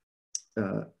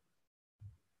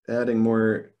adding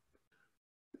more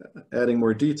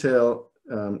detail,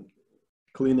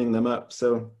 cleaning them up.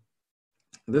 So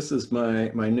this is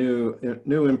my new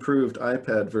improved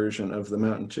iPad version of the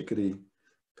mountain chickadee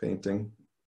painting.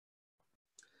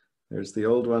 There's the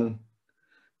old one,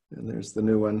 and there's the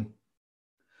new one.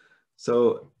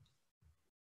 So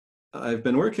I've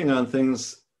been working on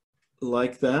things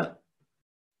like that,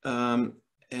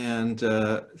 and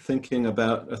thinking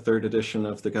about a 3rd edition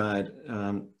of the guide.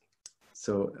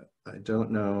 So I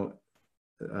don't know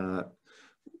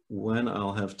when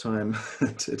I'll have time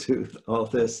to do all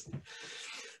this.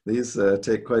 These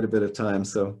take quite a bit of time,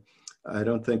 so I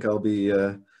don't think I'll be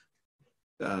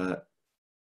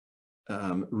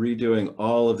redoing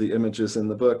all of the images in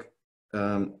the book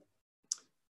in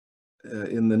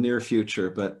the near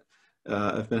future, but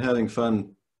I've been having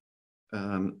fun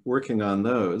working on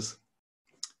those.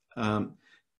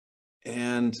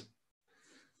 And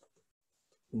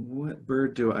what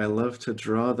bird do I love to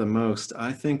draw the most?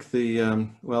 I think the,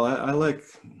 well, I like,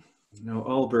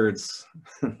 all birds.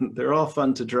 They're all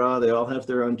fun to draw. They all have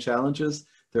their own challenges.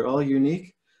 They're all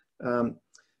unique. And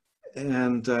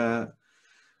the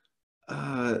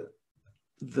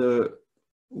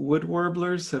wood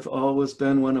warblers have always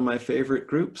been one of my favorite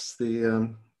groups.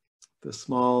 The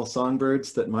small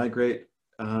songbirds that migrate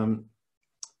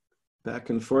back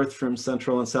and forth from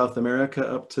Central and South America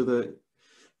up to the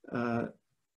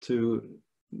to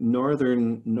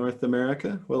northern North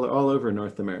America. Well, all over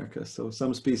North America. So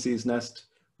some species nest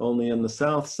only in the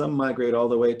south. Some migrate all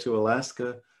the way to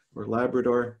Alaska or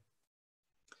Labrador.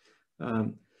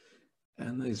 And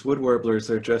these wood warblers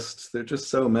are they're just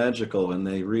so magical when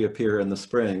they reappear in the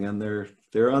spring, and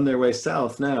they're on their way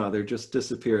south now. They're just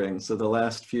disappearing. So the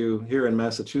last few here in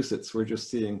Massachusetts, we're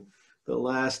just seeing the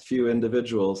last few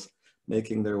individuals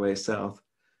making their way south,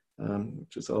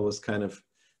 which is always kind of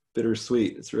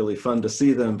bittersweet. It's really fun to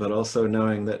see them, but also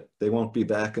knowing that they won't be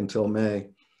back until May.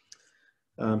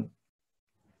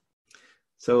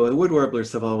 So the wood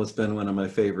warblers have always been one of my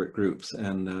favorite groups,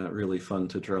 and really fun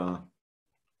to draw.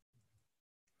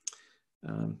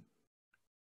 And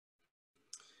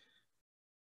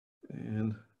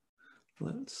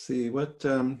let's see what,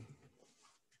 trying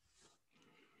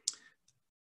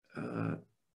to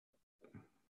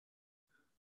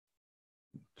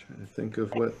think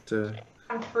of what.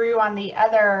 Come through on the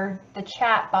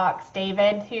chat box,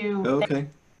 David, who Okay.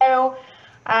 know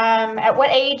at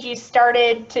what age you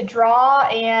started to draw,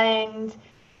 and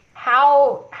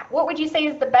what would you say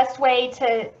is the best way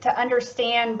to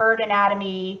understand bird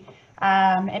anatomy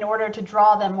in order to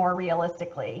draw them more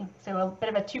realistically? So a bit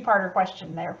of a two-parter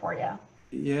question there for you.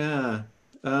 Yeah.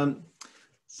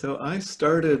 So I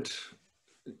started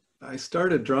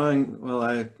drawing, well,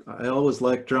 I always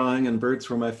liked drawing, and birds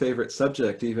were my favorite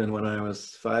subject even when I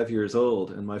was 5 years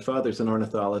old. And my father's an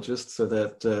ornithologist, so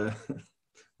that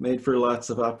made for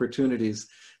lots of opportunities,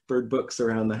 bird books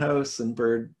around the house and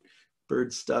bird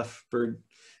stuff, bird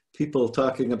people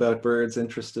talking about birds,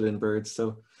 interested in birds.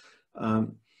 So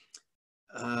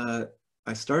I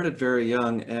started very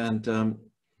young, and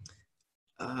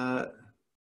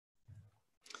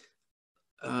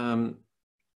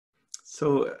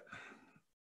so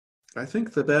I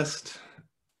think the best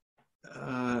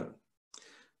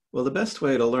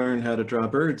way to learn how to draw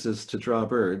birds is to draw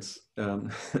birds,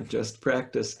 just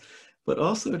practice, but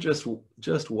also just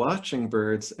watching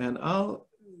birds. And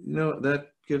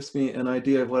that gives me an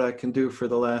idea of what I can do for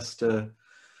the last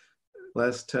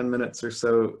 10 minutes or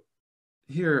so.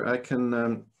 Here I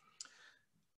can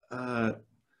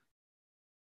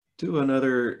do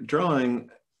another drawing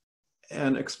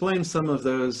and explain some of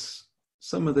the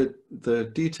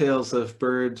details of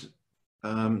bird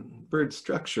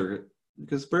structure,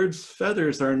 because birds'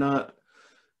 feathers are not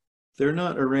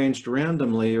arranged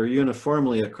randomly or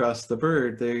uniformly across the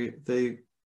bird. The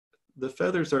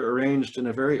feathers are arranged in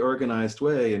a very organized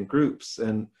way in groups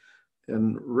and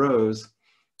in rows.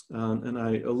 And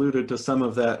I alluded to some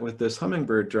of that with this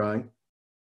hummingbird drawing.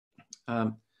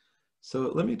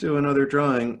 So let me do another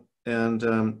drawing, and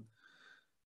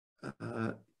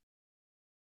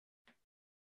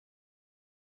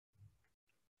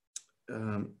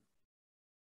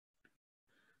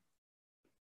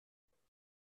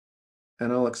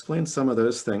and I'll explain some of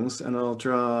those things, and I'll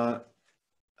draw,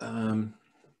 let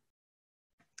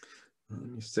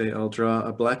me say, I'll draw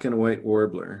a black and white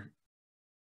warbler,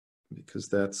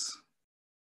 because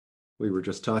we were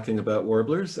just talking about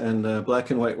warblers, and black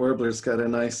and white warblers got a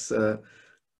nice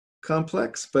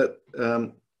complex, but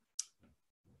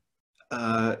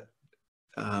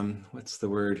what's the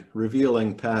word?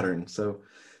 Revealing pattern. So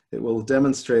it will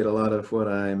demonstrate a lot of what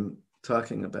I'm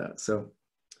talking about. So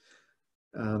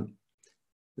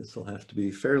this will have to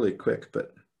be fairly quick,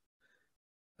 but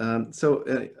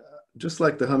just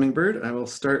like the hummingbird, I will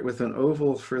start with an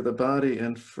oval for the body,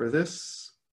 and for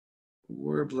this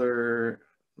warbler,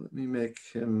 let me make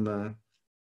him,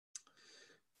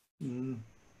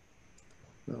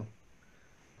 well,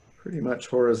 pretty much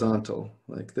horizontal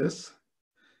like this.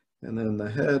 And then the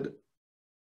head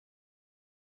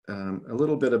a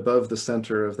little bit above the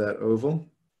center of that oval.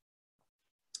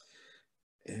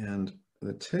 And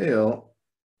the tail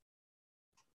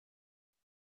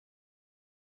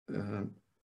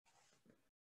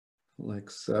like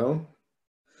so.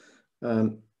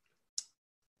 I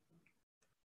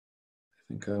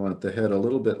think I want the head a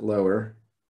little bit lower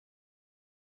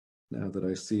now that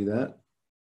I see that.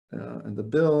 And the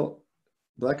bill,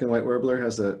 black and white warbler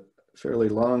has a fairly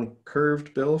long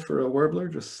curved bill for a warbler,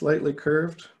 just slightly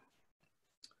curved.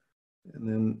 And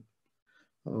then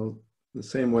the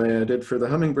same way I did for the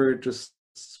hummingbird, just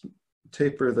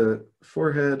taper the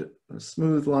forehead, a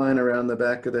smooth line around the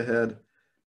back of the head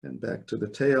and back to the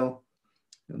tail.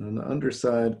 And on the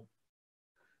underside,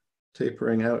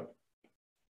 tapering out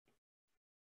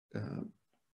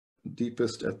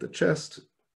deepest at the chest,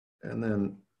 and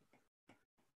then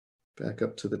back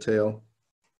up to the tail.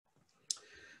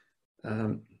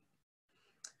 And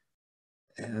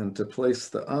to place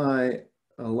the eye,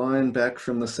 a line back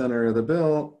from the center of the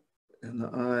bill, and the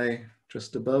eye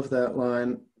just above that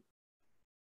line.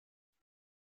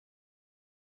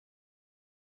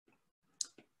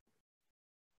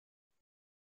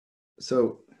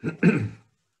 So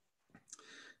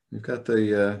we've got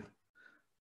the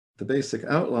basic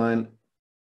outline.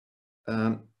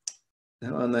 Now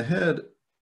on the head,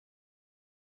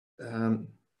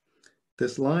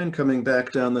 this line coming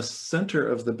back down the center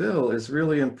of the bill is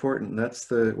really important. That's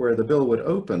where the bill would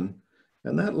open.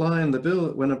 And that line, the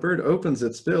bill, when a bird opens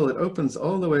its bill, it opens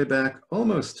all the way back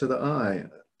almost to the eye,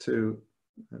 to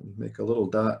make a little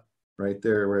dot right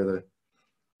there where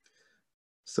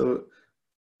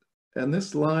and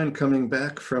this line coming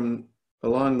back from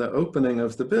along the opening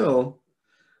of the bill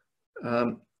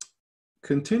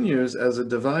continues as a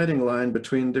dividing line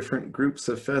between different groups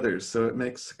of feathers. So it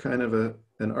makes kind of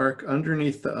an arc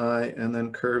underneath the eye and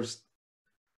then curves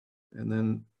and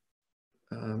then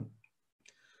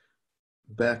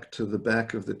back to the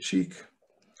back of the cheek.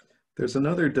 There's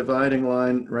another dividing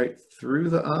line right through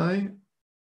the eye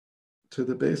to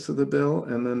the base of the bill,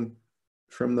 and then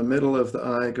from the middle of the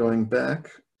eye going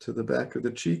back to the back of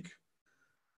the cheek.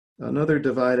 Another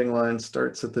dividing line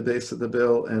starts at the base of the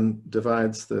bill and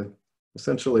divides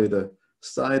essentially the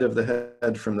side of the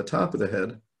head from the top of the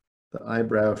head, the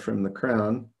eyebrow from the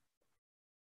crown.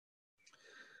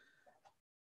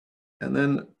 And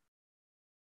then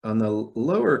on the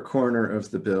lower corner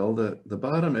of the bill, the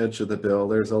bottom edge of the bill,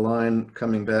 there's a line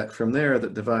coming back from there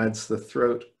that divides the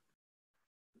throat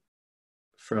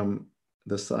from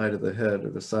the side of the head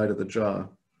or the side of the jaw.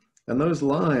 And those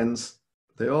lines,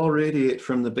 they all radiate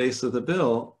from the base of the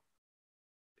bill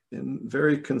in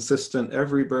very consistent.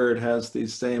 Every bird has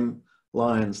these same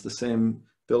lines, the same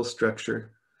bill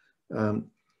structure. And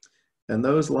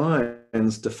those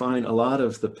lines define a lot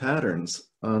of the patterns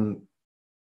on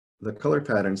the color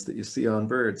patterns that you see on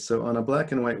birds. So on a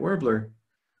black and white warbler,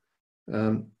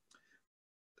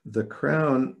 the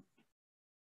crown,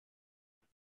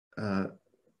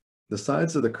 the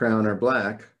sides of the crown are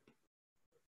black.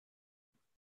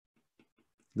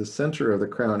 The center of the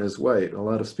crown is white. A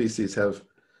lot of species have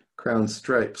crown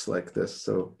stripes like this.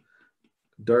 So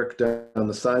dark down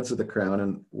the sides of the crown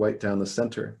and white down the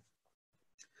center.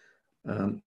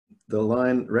 The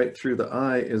line right through the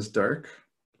eye is dark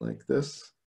like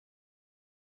this.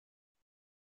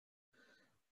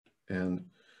 And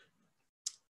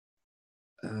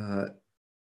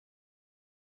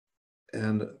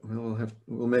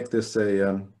we'll make this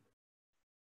a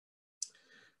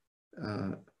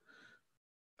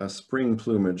spring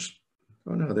plumage.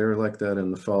 Oh no, they're like that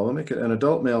in the fall. We'll make it an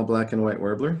adult male black and white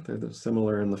warbler. They're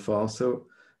similar in the fall. So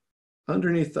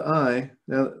underneath the eye,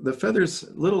 now the feathers,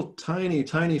 little tiny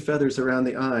feathers around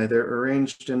the eye, they're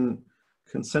arranged in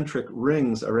concentric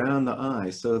rings around the eye.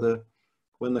 So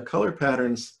when the color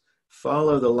patterns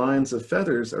follow the lines of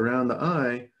feathers around the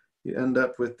eye, you end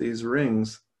up with these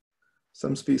rings.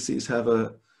 Some species have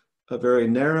a very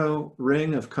narrow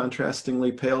ring of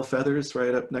contrastingly pale feathers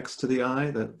right up next to the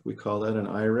eye. That we call that an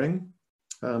eye ring.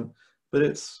 But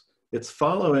it's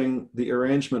following the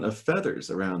arrangement of feathers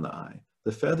around the eye.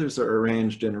 The feathers are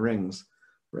arranged in rings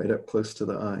right up close to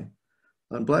the eye.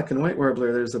 On black and white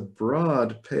warbler, there's a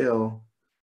broad pale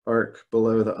arc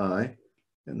below the eye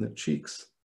and the cheeks.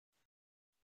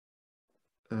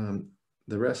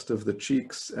 The rest of the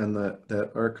cheeks and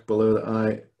that arc below the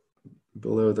eye,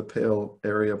 below the pale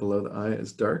area below the eye,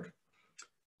 is dark.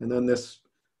 And then this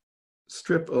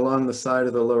strip along the side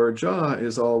of the lower jaw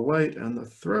is all white and the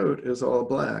throat is all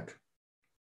black.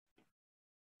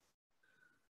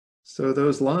 So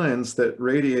those lines that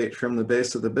radiate from the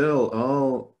base of the bill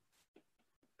all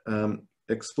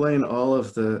explain all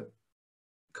of the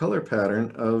color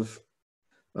pattern of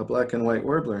a black and white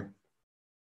warbler.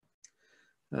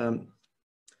 And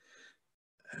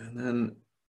then,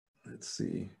 let's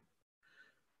see,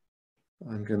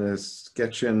 I'm going to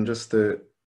sketch in just the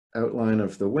outline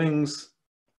of the wings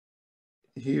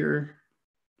here.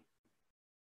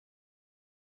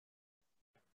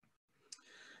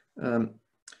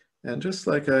 And just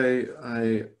like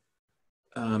I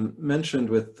mentioned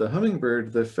with the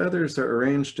hummingbird, the feathers are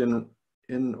arranged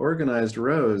in organized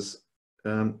rows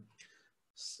and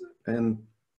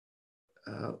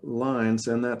lines,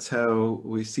 and that's how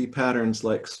we see patterns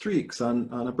like streaks. On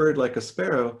a bird like a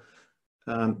sparrow,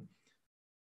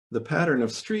 the pattern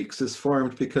of streaks is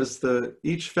formed because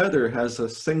each feather has a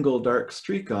single dark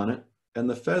streak on it, and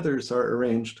the feathers are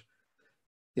arranged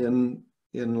in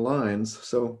lines.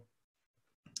 So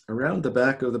around the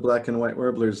back of the black and white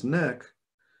warbler's neck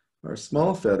are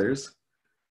small feathers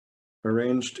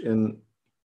arranged in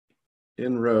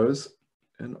rows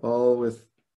and all with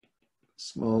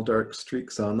small dark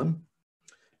streaks on them.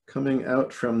 Coming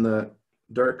out from the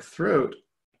dark throat,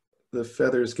 the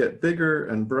feathers get bigger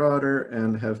and broader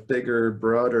and have bigger,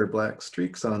 broader black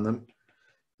streaks on them.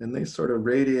 And they sort of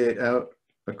radiate out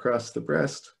across the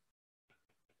breast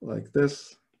like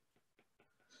this.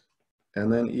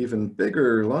 And then even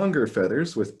bigger, longer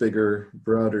feathers with bigger,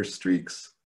 broader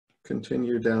streaks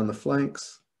continue down the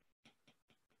flanks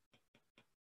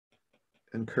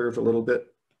and curve a little bit.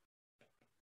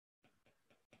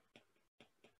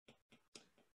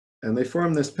 And they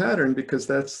form this pattern because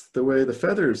that's the way the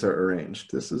feathers are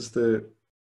arranged. This is the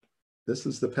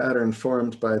pattern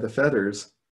formed by the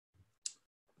feathers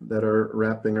that are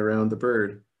wrapping around the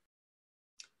bird.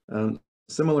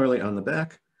 Similarly on the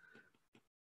back,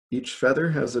 each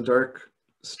feather has a dark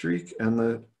streak and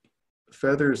the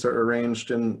feathers are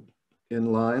arranged in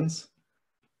lines.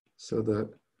 So the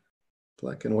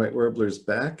black and white warbler's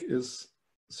back is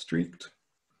streaked.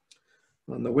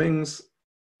 On the wings,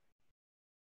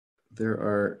 there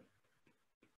are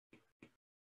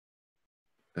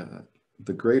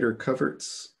the greater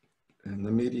coverts and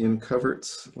the median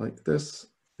coverts like this.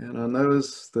 And on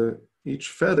those, each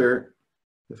feather,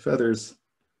 the feathers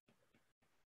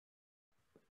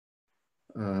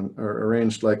are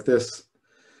arranged like this,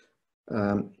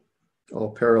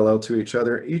 all parallel to each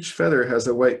other. Each feather has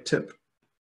a white tip.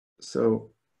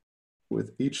 So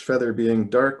with each feather being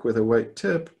dark with a white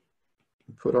tip,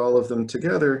 put all of them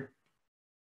together,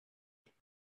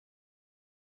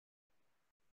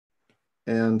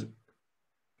 and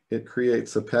it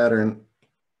creates a pattern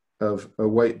of a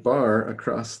white bar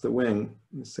across the wing.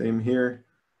 The same here,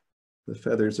 the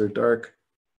feathers are dark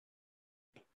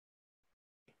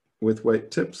with white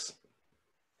tips.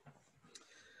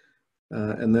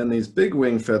 And then these big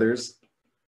wing feathers,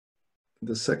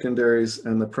 the secondaries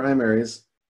and the primaries,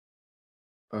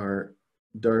 are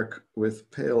dark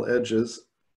with pale edges.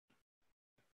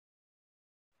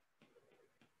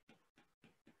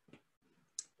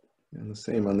 And the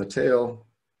same on the tail.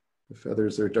 The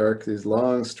feathers are dark, these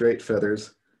long straight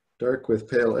feathers, dark with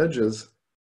pale edges.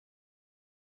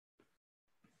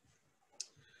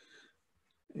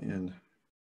 And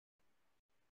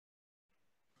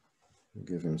I'll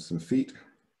give him some feet.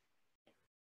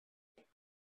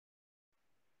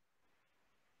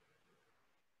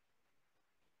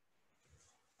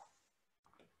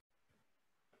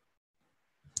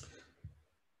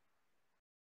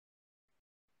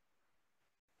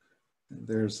 And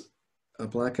there's a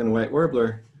black and white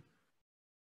warbler.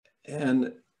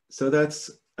 And so that's,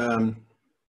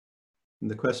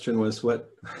 the question was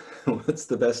what's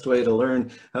the best way to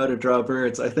learn how to draw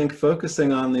birds? I think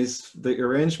focusing on the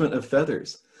arrangement of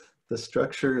feathers, the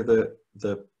structure, the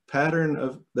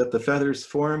pattern that the feathers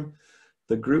form,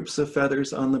 the groups of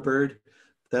feathers on the bird,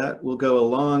 that will go a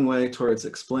long way towards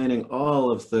explaining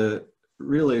all of the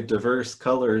really diverse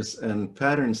colors and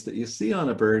patterns that you see on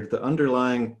a bird. The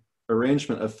underlying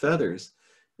arrangement of feathers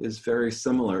is very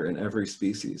similar in every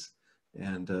species,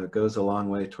 and goes a long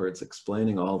way towards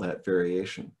explaining all that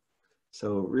variation.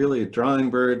 So really drawing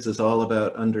birds is all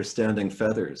about understanding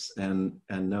feathers and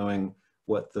knowing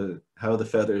how the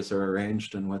feathers are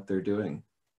arranged and what they're doing.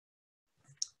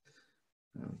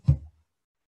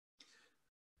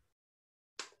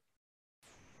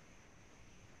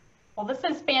 Well, this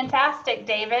is fantastic,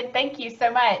 David. Thank you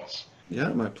so much. Yeah,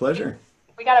 my pleasure.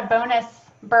 We got a bonus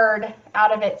bird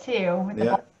out of it too, with the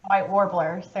black and white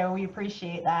warbler, so we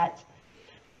appreciate that.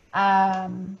 I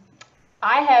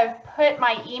have put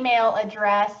my email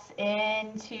address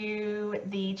into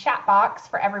the chat box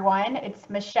for everyone. It's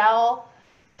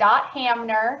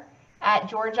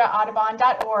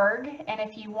michelle.hamner@georgiaaudubon.org. And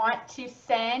if you want to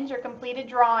send your completed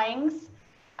drawings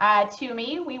to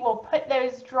me, we will put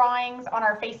those drawings on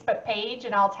our Facebook page,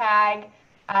 and I'll tag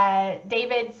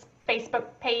David's Facebook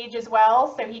page as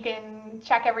well, so he can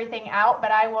check everything out.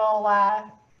 But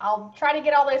I'll try to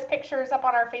get all those pictures up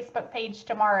on our Facebook page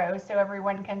tomorrow so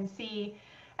everyone can see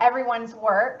everyone's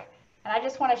work. And I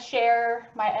just want to share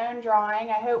my own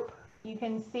drawing. I hope you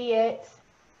can see it.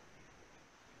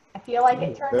 I feel like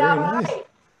it turned out all right.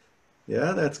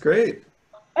 Yeah, that's great.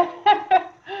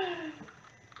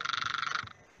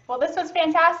 Well, this was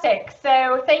fantastic.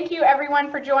 So thank you everyone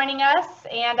for joining us,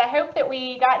 and I hope that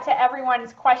we got to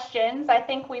everyone's questions. I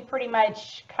think we pretty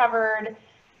much covered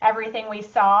everything we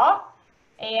saw,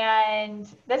 and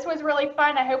this was really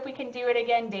fun. I hope we can do it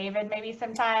again, David, maybe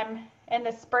sometime in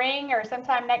the spring or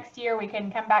sometime next year we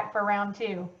can come back for round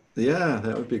 2. Yeah,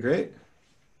 that would be great.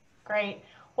 Great.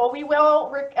 Well, we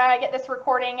will get this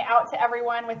recording out to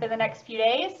everyone within the next few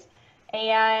days.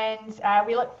 And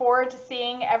we look forward to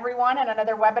seeing everyone in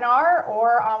another webinar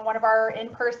or on one of our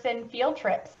in-person field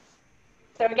trips.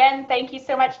 So again, thank you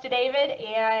so much to David,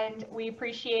 and we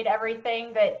appreciate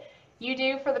everything that you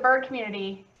do for the bird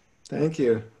community. Thank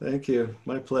you. Thank you.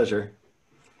 My pleasure.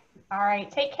 All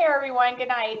right. Take care, everyone. Good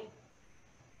night.